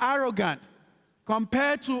 if you are arrogant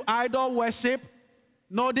compared to idol worship,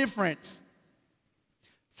 no difference.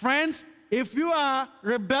 Friends, if you are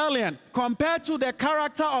rebellion compared to the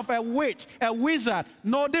character of a witch, a wizard,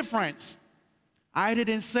 no difference. I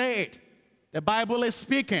didn't say it. The Bible is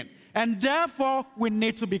speaking. And therefore, we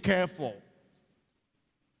need to be careful.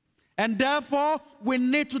 And therefore, we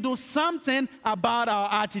need to do something about our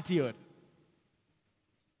attitude.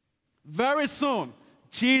 Very soon,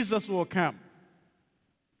 Jesus will come.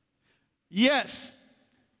 Yes,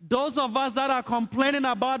 those of us that are complaining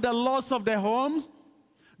about the loss of the homes,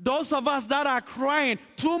 those of us that are crying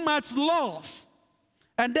too much loss,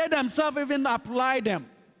 and they themselves even apply them.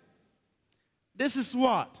 This is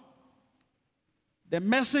what the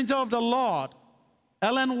messenger of the Lord,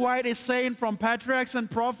 Ellen White, is saying from Patriarchs and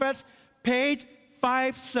Prophets, page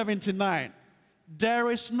 579. There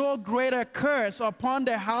is no greater curse upon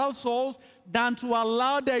the households than to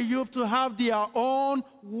allow the youth to have their own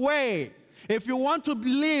way. If you want to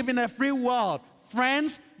live in a free world,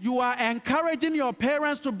 friends, you are encouraging your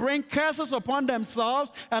parents to bring curses upon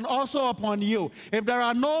themselves and also upon you. If there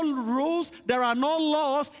are no rules, there are no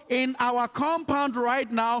laws in our compound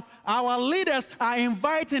right now, our leaders are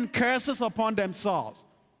inviting curses upon themselves.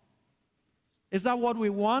 Is that what we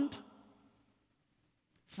want?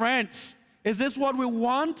 Friends, is this what we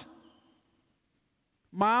want?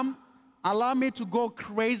 Mom, allow me to go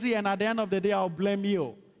crazy and at the end of the day I'll blame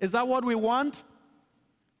you. Is that what we want?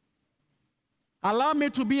 Allow me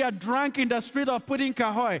to be a drunk in the street of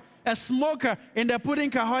Pudding-Kahoy, a smoker in the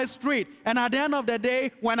Pudding-Kahoy street, and at the end of the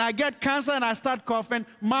day, when I get cancer and I start coughing,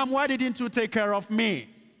 Mom, why didn't you take care of me?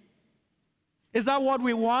 Is that what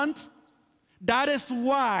we want? That is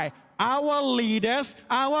why our leaders,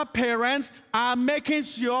 our parents are making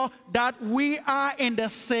sure that we are in the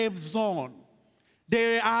safe zone.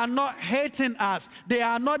 They are not hating us. They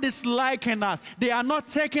are not disliking us. They are not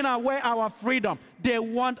taking away our freedom. They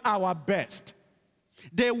want our best.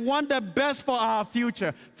 They want the best for our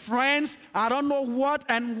future. Friends, I don't know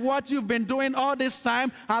what you've been doing all this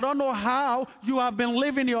time. I don't know how you have been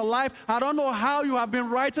living your life. I don't know how you have been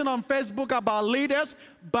writing on Facebook about leaders,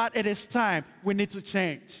 but it is time we need to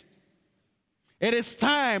change. It is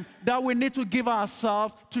time that we need to give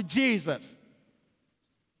ourselves to Jesus.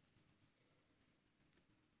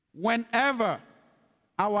 Whenever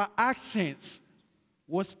our actions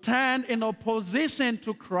will stand in opposition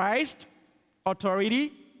to Christ,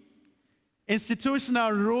 authority,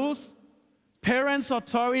 institutional rules, parents'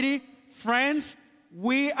 authority, friends,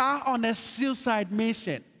 we are on a suicide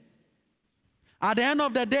mission. At the end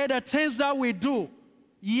of the day, the things that we do,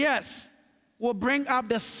 yes, will bring up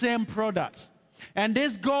the same products. And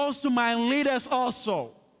this goes to my leaders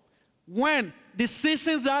also. When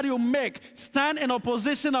decisions that you make stand in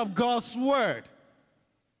opposition of God's word,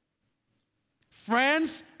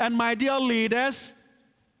 friends and my dear leaders,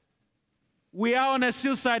 we are on a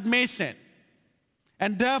suicide mission.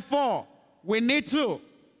 And therefore, we need to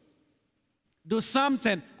do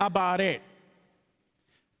something about it.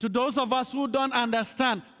 To those of us who don't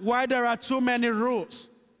understand why there are too many rules,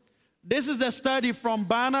 this is the study from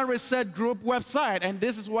Barna Research Group website, and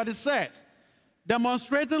this is what it says.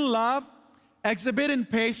 Demonstrating love, exhibiting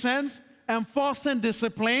patience, enforcing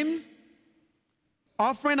discipline,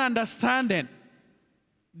 offering understanding.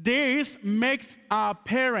 This makes our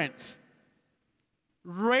parents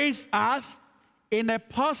raise us in a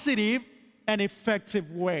positive and effective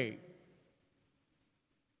way.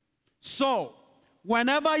 So,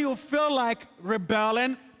 whenever you feel like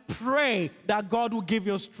rebelling, pray that God will give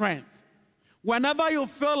you strength. Whenever you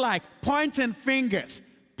feel like pointing fingers,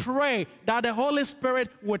 pray that the Holy Spirit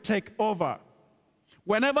will take over.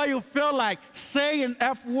 Whenever you feel like saying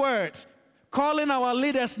F words, calling our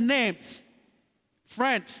leaders names,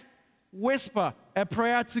 friends, whisper a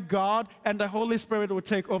prayer to God and the Holy Spirit will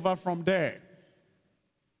take over from there.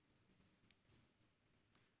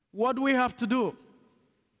 What do we have to do?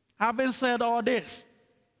 Having said all this,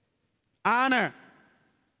 honor.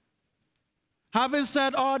 Having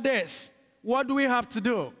said all this, what do we have to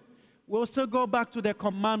do? We'll still go back to the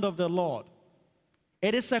command of the Lord.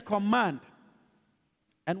 It is a command,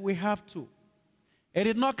 and we have to. It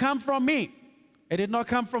did not come from me. It did not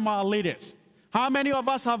come from our leaders. How many of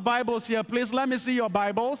us have Bibles here? Please let me see your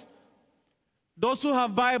Bibles. Those who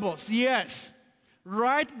have Bibles, yes.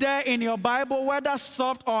 Right there in your Bible, whether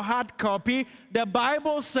soft or hard copy, the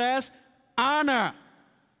Bible says, honor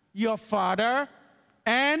your father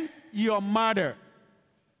and your mother.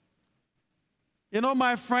 You know,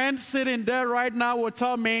 my friend sitting there right now will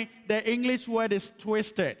tell me the English word is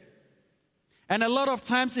twisted. And a lot of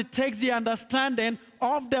times it takes the understanding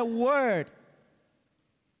of the word.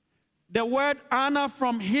 The word honor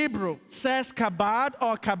from Hebrew says kabad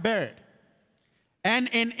or kabed. And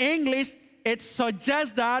in English, it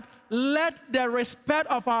suggests that let the respect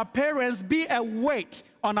of our parents be a weight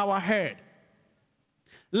on our head.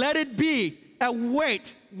 Let it be a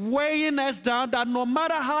weight weighing us down, that no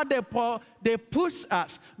matter how they push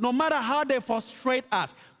us, no matter how they frustrate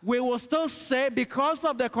us, we will still say, because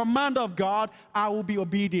of the command of God, I will be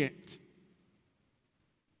obedient.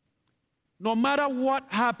 No matter what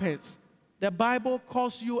happens, the Bible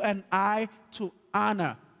calls you and I to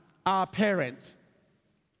honor our parents.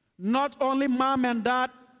 Not only mom and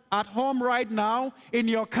dad at home right now, in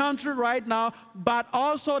your country right now, but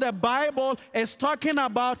also the Bible is talking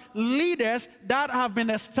about leaders that have been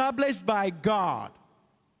established by God.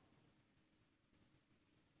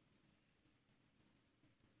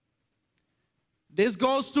 This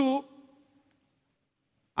goes to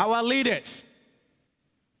our leaders,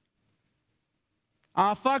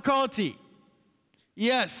 our faculty.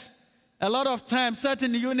 Yes, a lot of times,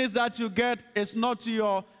 certain units that you get is not to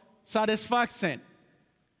your satisfaction.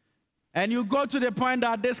 And you go to the point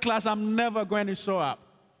that this class, I'm never going to show up.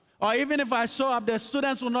 Or even if I show up, the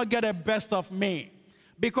students will not get the best of me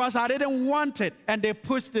because I didn't want it and they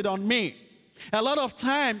pushed it on me. A lot of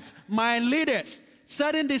times, my leaders,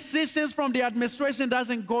 certain decisions from the administration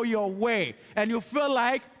doesn't go your way and you feel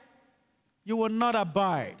like you will not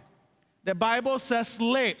abide. The Bible says,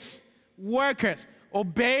 slaves, workers,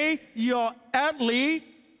 obey your earthly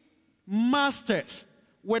masters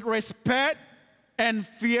with respect and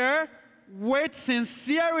fear, with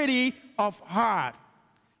sincerity of heart,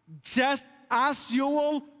 just as you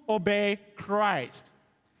will obey Christ.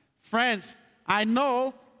 Friends, I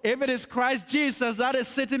know if it is Christ Jesus that is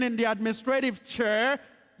sitting in the administrative chair,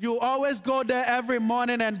 you always go there every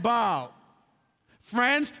morning and bow.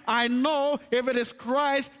 Friends, I know if it is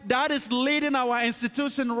Christ that is leading our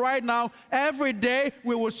institution right now, every day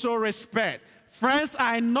we will show respect. Friends,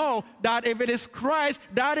 I know that if it is Christ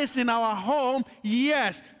that is in our home,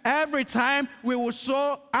 yes, every time we will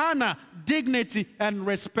show honor, dignity, and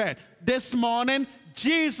respect. This morning,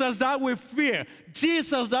 Jesus that we fear,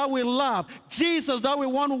 Jesus that we love, Jesus that we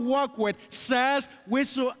want to walk with says we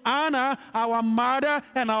should honor our mother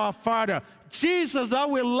and our father. Jesus that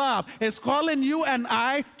we love is calling you and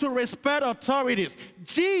I to respect authorities.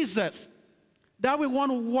 Jesus that we want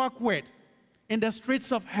to walk with in the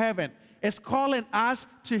streets of heaven is calling us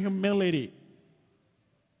to humility.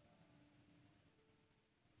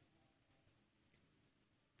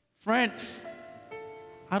 Friends,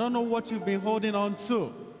 I don't know what you've been holding on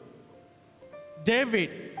to.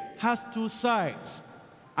 David has two sides.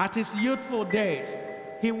 At his youthful days,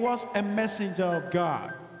 he was a messenger of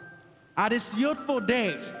God. At his youthful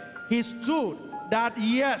days, he stood that,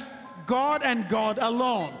 yes, God and God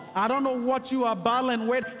alone. I don't know what you are battling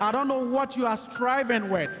with. I don't know what you are striving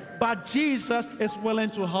with. But Jesus is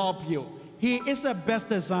willing to help you. He is the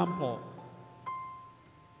best example.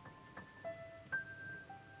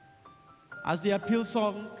 As the appeal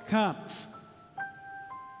song comes,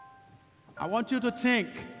 I want you to think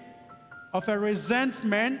of a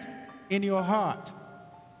resentment in your heart.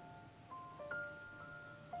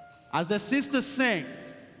 As the sister sings,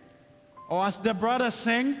 or as the brother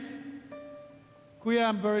sings, Kuya,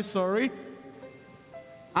 I'm very sorry.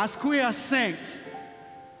 As Kuya sings,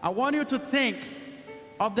 I want you to think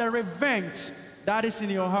of the revenge that is in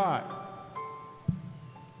your heart.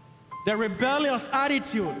 The rebellious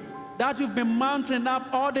attitude that you've been mounting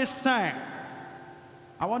up all this time.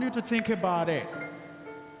 I want you to think about it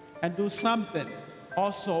and do something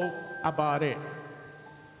also about it.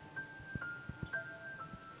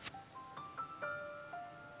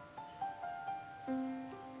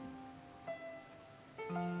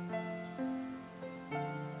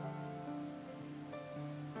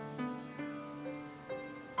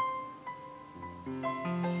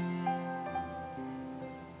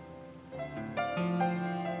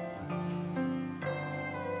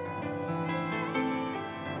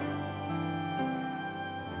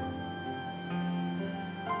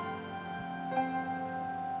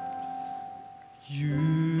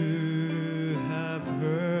 You have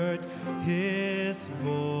heard his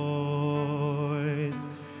voice.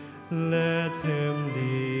 Let him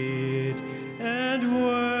lead and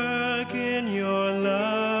work in your life.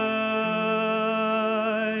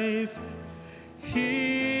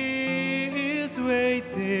 He is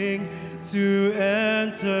waiting to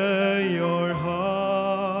enter your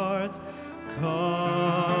heart. Come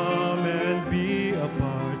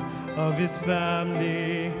His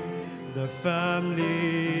family, the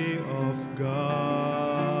family of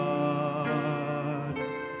God.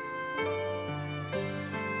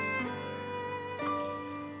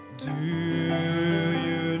 Do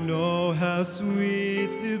you know how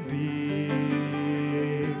sweet to be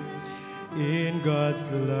in God's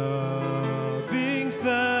loving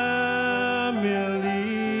family?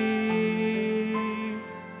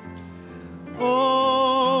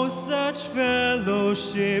 Oh, such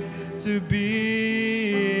fellowship to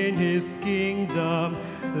be in His kingdom.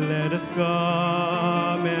 Let us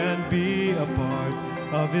come and be a part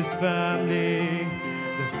of His family,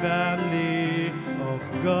 the family of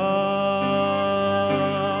God.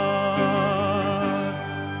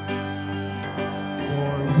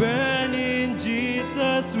 For when in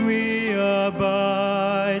Jesus we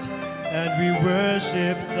abide, and we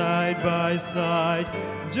worship side by side,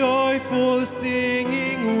 joyful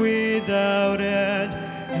singing without end,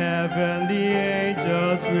 heavenly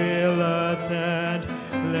angels will attend.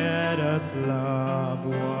 Let us love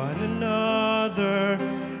one another,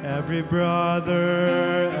 every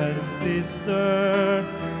brother and sister.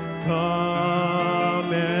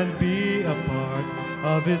 Come and be a part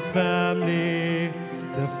of His family,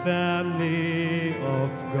 the family of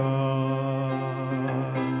God.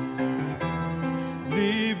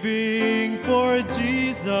 Living for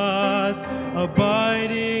Jesus,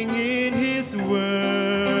 abiding in His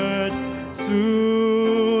word,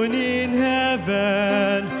 soon in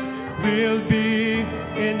heaven we'll be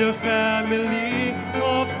in the family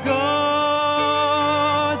of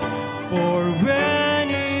God. For when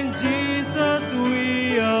in Jesus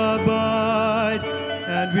we abide,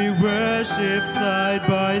 and we worship side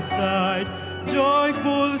by side,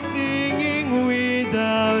 joyful singing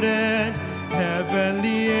without end,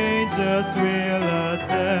 heavenly angels will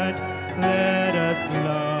attend. Let us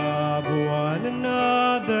love one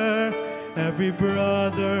another, every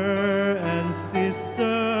brother and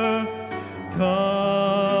sister.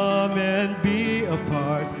 Come and be a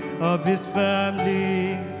part of His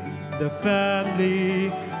family, the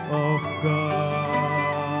family of God.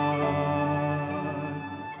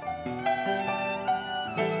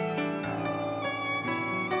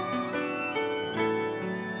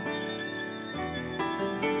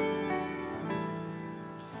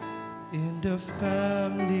 In the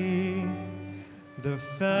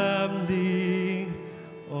family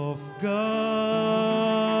of God.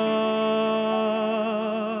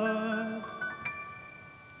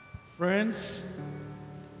 Friends,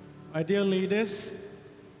 my dear leaders,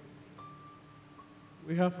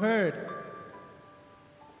 we have heard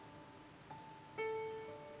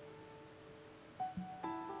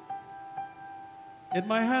in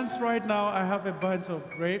my hands right now. I have a bunch of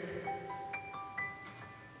grape.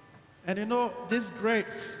 And you know, these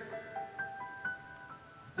grapes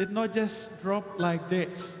did not just drop like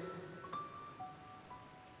this.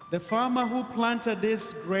 The farmer who planted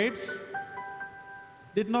these grapes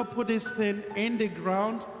did not put this thing in the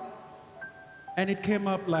ground and it came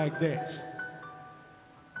up like this.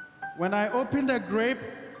 When I opened the grape,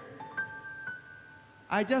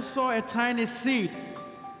 I just saw a tiny seed.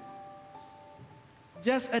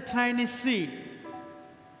 Just a tiny seed.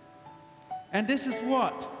 And this is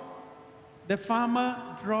what the farmer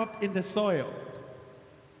dropped in the soil.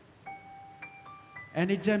 And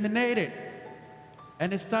it germinated,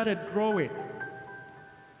 and it started growing,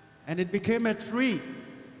 and it became a tree,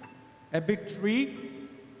 a big tree,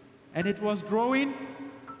 and it was growing,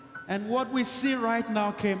 and what we see right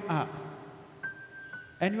now came up.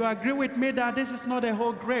 And you agree with me that this is not a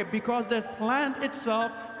whole grape, because the plant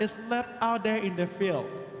itself is left out there in the field.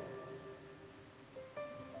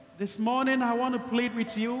 This morning I want to plead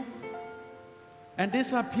with you, and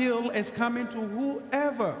this appeal is coming to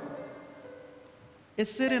whoever is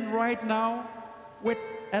sitting right now with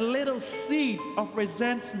a little seed of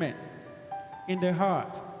resentment in their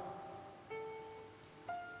heart.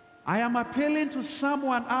 I am appealing to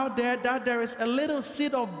someone out there that there is a little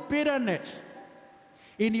seed of bitterness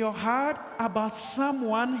in your heart about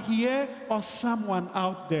someone here or someone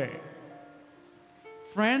out there.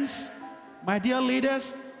 Friends, my dear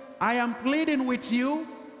leaders, I am pleading with you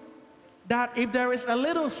that if there is a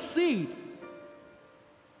little seed,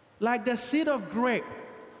 like the seed of grape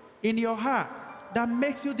in your heart, that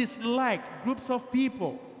makes you dislike groups of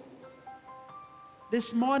people,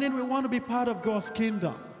 this morning we want to be part of God's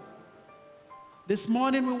kingdom. This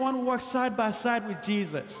morning we want to walk side by side with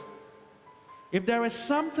Jesus. If there is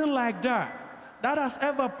something like that that has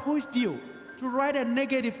ever pushed you to write a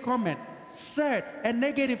negative comment, said a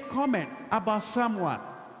negative comment about someone,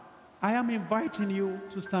 I am inviting you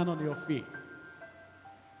to stand on your feet.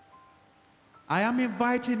 I am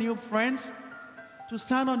inviting you, friends, to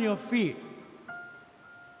stand on your feet.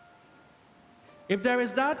 If there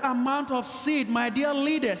is that amount of seed, my dear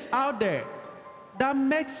leaders out there, that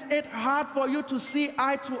makes it hard for you to see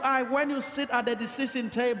eye to eye when you sit at the decision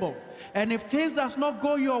table, and if things does not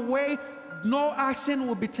go your way, no action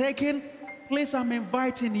will be taken, please, I'm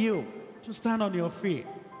inviting you to stand on your feet.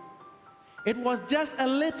 It was just a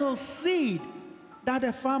little seed that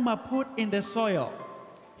the farmer put in the soil.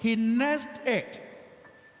 He nursed it.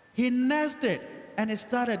 He nursed it, and it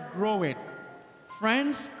started growing.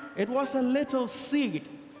 Friends, it was a little seed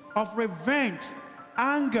of revenge,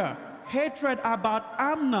 anger, hatred about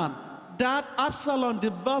Amnon that Absalom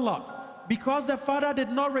developed because the father did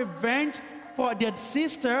not revenge for their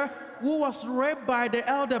sister who was raped by the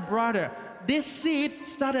elder brother. This seed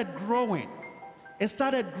started growing. It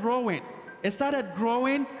started growing. It started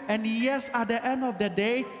growing, and yes, at the end of the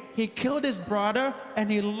day, he killed his brother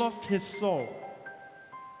and he lost his soul.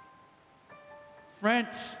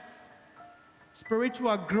 Friends,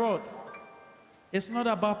 spiritual growth is not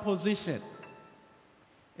about position.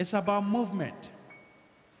 It's about movement.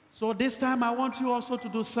 So this time I want you also to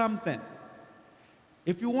do something.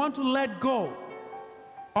 If you want to let go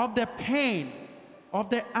of the pain, of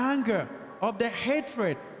the anger, of the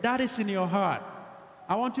hatred that is in your heart,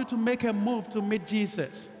 I want you to make a move to meet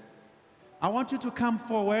Jesus. I want you to come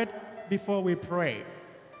forward before we pray.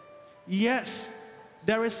 Yes,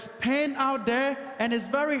 there is pain out there, and it's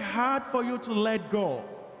very hard for you to let go.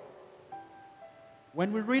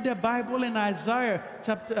 When we read the Bible in Isaiah,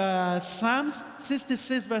 Psalms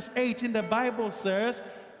 66, verse 18, the Bible says,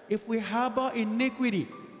 if we harbor iniquity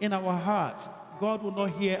in our hearts, God will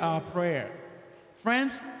not hear our prayer.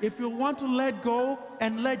 Friends, if you want to let go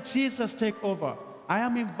and let Jesus take over, I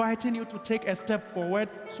am inviting you to take a step forward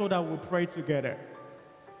so that we'll pray together.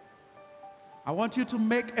 I want you to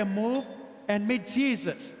make a move and meet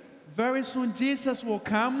Jesus. Very soon Jesus will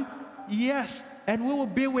come, yes, and we will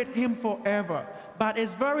be with him forever. But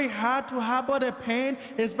it's very hard to harbor the pain.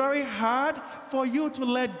 It's very hard for you to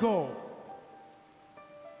let go.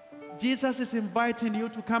 Jesus is inviting you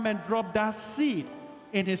to come and drop that seed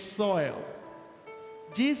in his soil.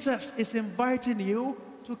 Jesus is inviting you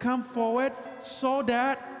to come forward so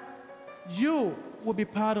that you will be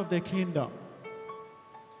part of the kingdom.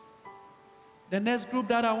 The next group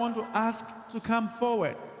that I want to ask to come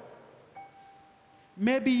forward,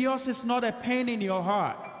 maybe yours is not a pain in your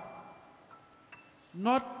heart,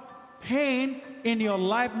 not pain in your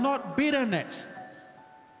life, not bitterness.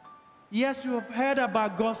 Yes, you have heard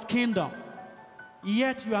about God's kingdom,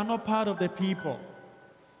 yet you are not part of the people.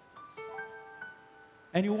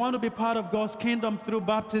 And you want to be part of God's kingdom through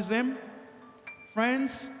baptism.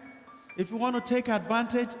 Friends, if you want to take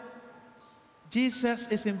advantage, Jesus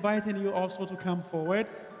is inviting you also to come forward.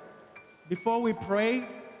 Before we pray,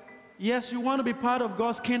 yes, you want to be part of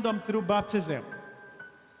God's kingdom through baptism.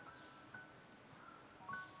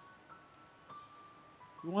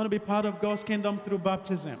 You want to be part of God's kingdom through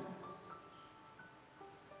baptism.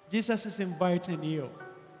 Jesus is inviting you.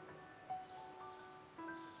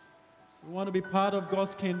 You want to be part of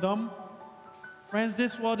God's kingdom. Friends,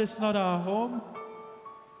 this world is not our home.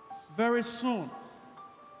 Very soon,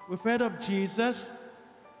 we've heard of Jesus,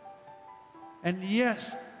 and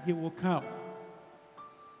yes, he will come.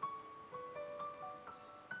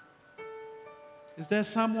 Is there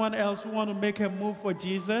someone else who wants to make a move for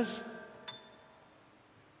Jesus?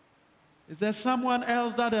 Is there someone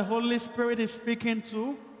else that the Holy Spirit is speaking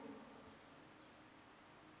to?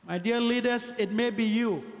 My dear leaders, it may be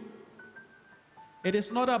you. It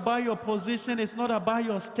is not about your position, it's not about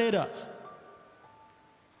your status.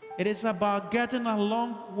 It is about getting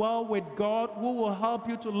along well with God, who will help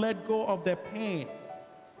you to let go of the pain.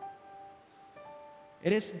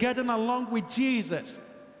 It is getting along with Jesus,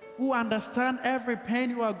 who understands every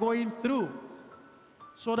pain you are going through,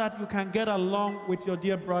 so that you can get along with your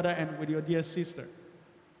dear brother and with your dear sister.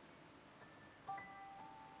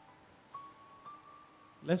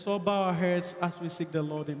 Let's all bow our heads as we seek the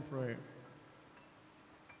Lord in prayer.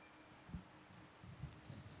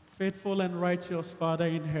 Faithful and righteous Father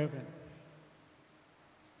in heaven,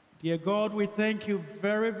 dear God, we thank you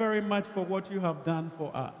very, very much for what you have done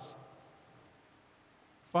for us.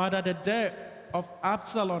 Father, the death of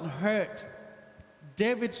Absalom hurt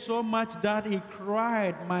David so much that he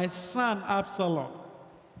cried, "My son Absalom,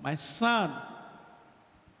 my son."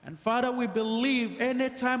 And Father, we believe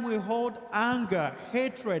anytime we hold anger,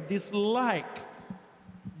 hatred, dislike,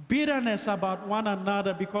 bitterness about one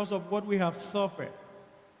another because of what we have suffered,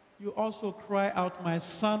 you also cry out, "My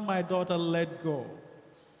son, my daughter, let go."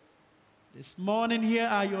 This morning here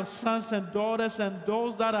are your sons and daughters and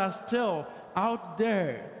those that are still out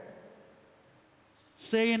there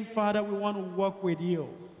saying, Father, we want to walk with you.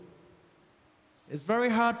 It's very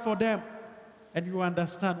hard for them, and you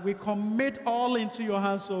understand. We commit all into your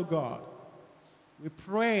hands, oh God. We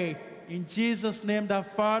pray in Jesus' name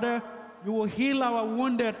that, Father, you will heal our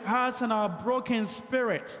wounded hearts and our broken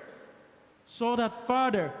spirits, so that,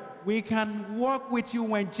 Father, we can walk with you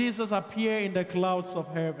when Jesus appears in the clouds of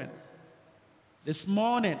heaven. This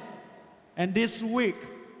morning and this week,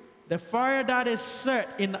 the fire that is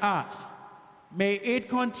set in us, may it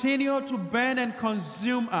continue to burn and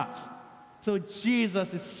consume us till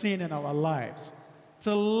Jesus is seen in our lives.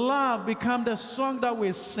 Till love become the song that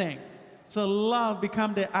we sing. Till love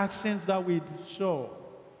become the actions that we show.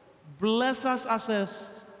 Bless us as a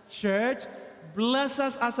church. Bless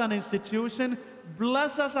us as an institution.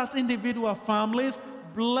 Bless us as individual families.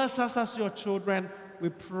 Bless us as your children. We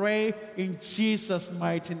pray in Jesus'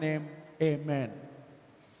 mighty name. Amen.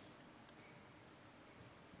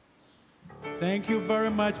 Thank you very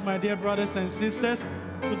much, my dear brothers and sisters.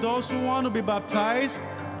 To those who want to be baptized,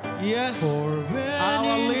 yes,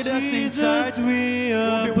 our leaders in church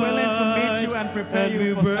will be willing to meet you and prepare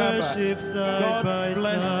you for Sabbath. God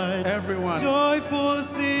bless everyone. Joyful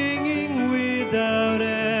singing without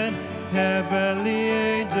end, heavenly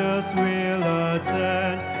angels will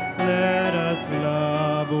attend. Let us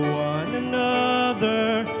love one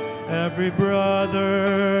another, every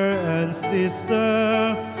brother and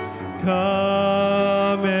sister.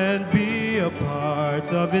 Come and be a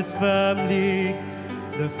part of his family,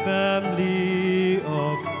 the family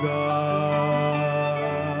of God.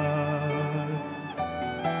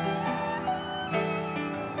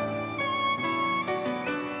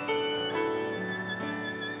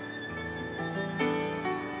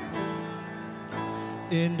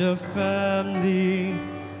 In the family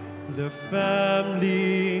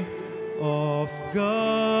of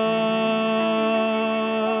God.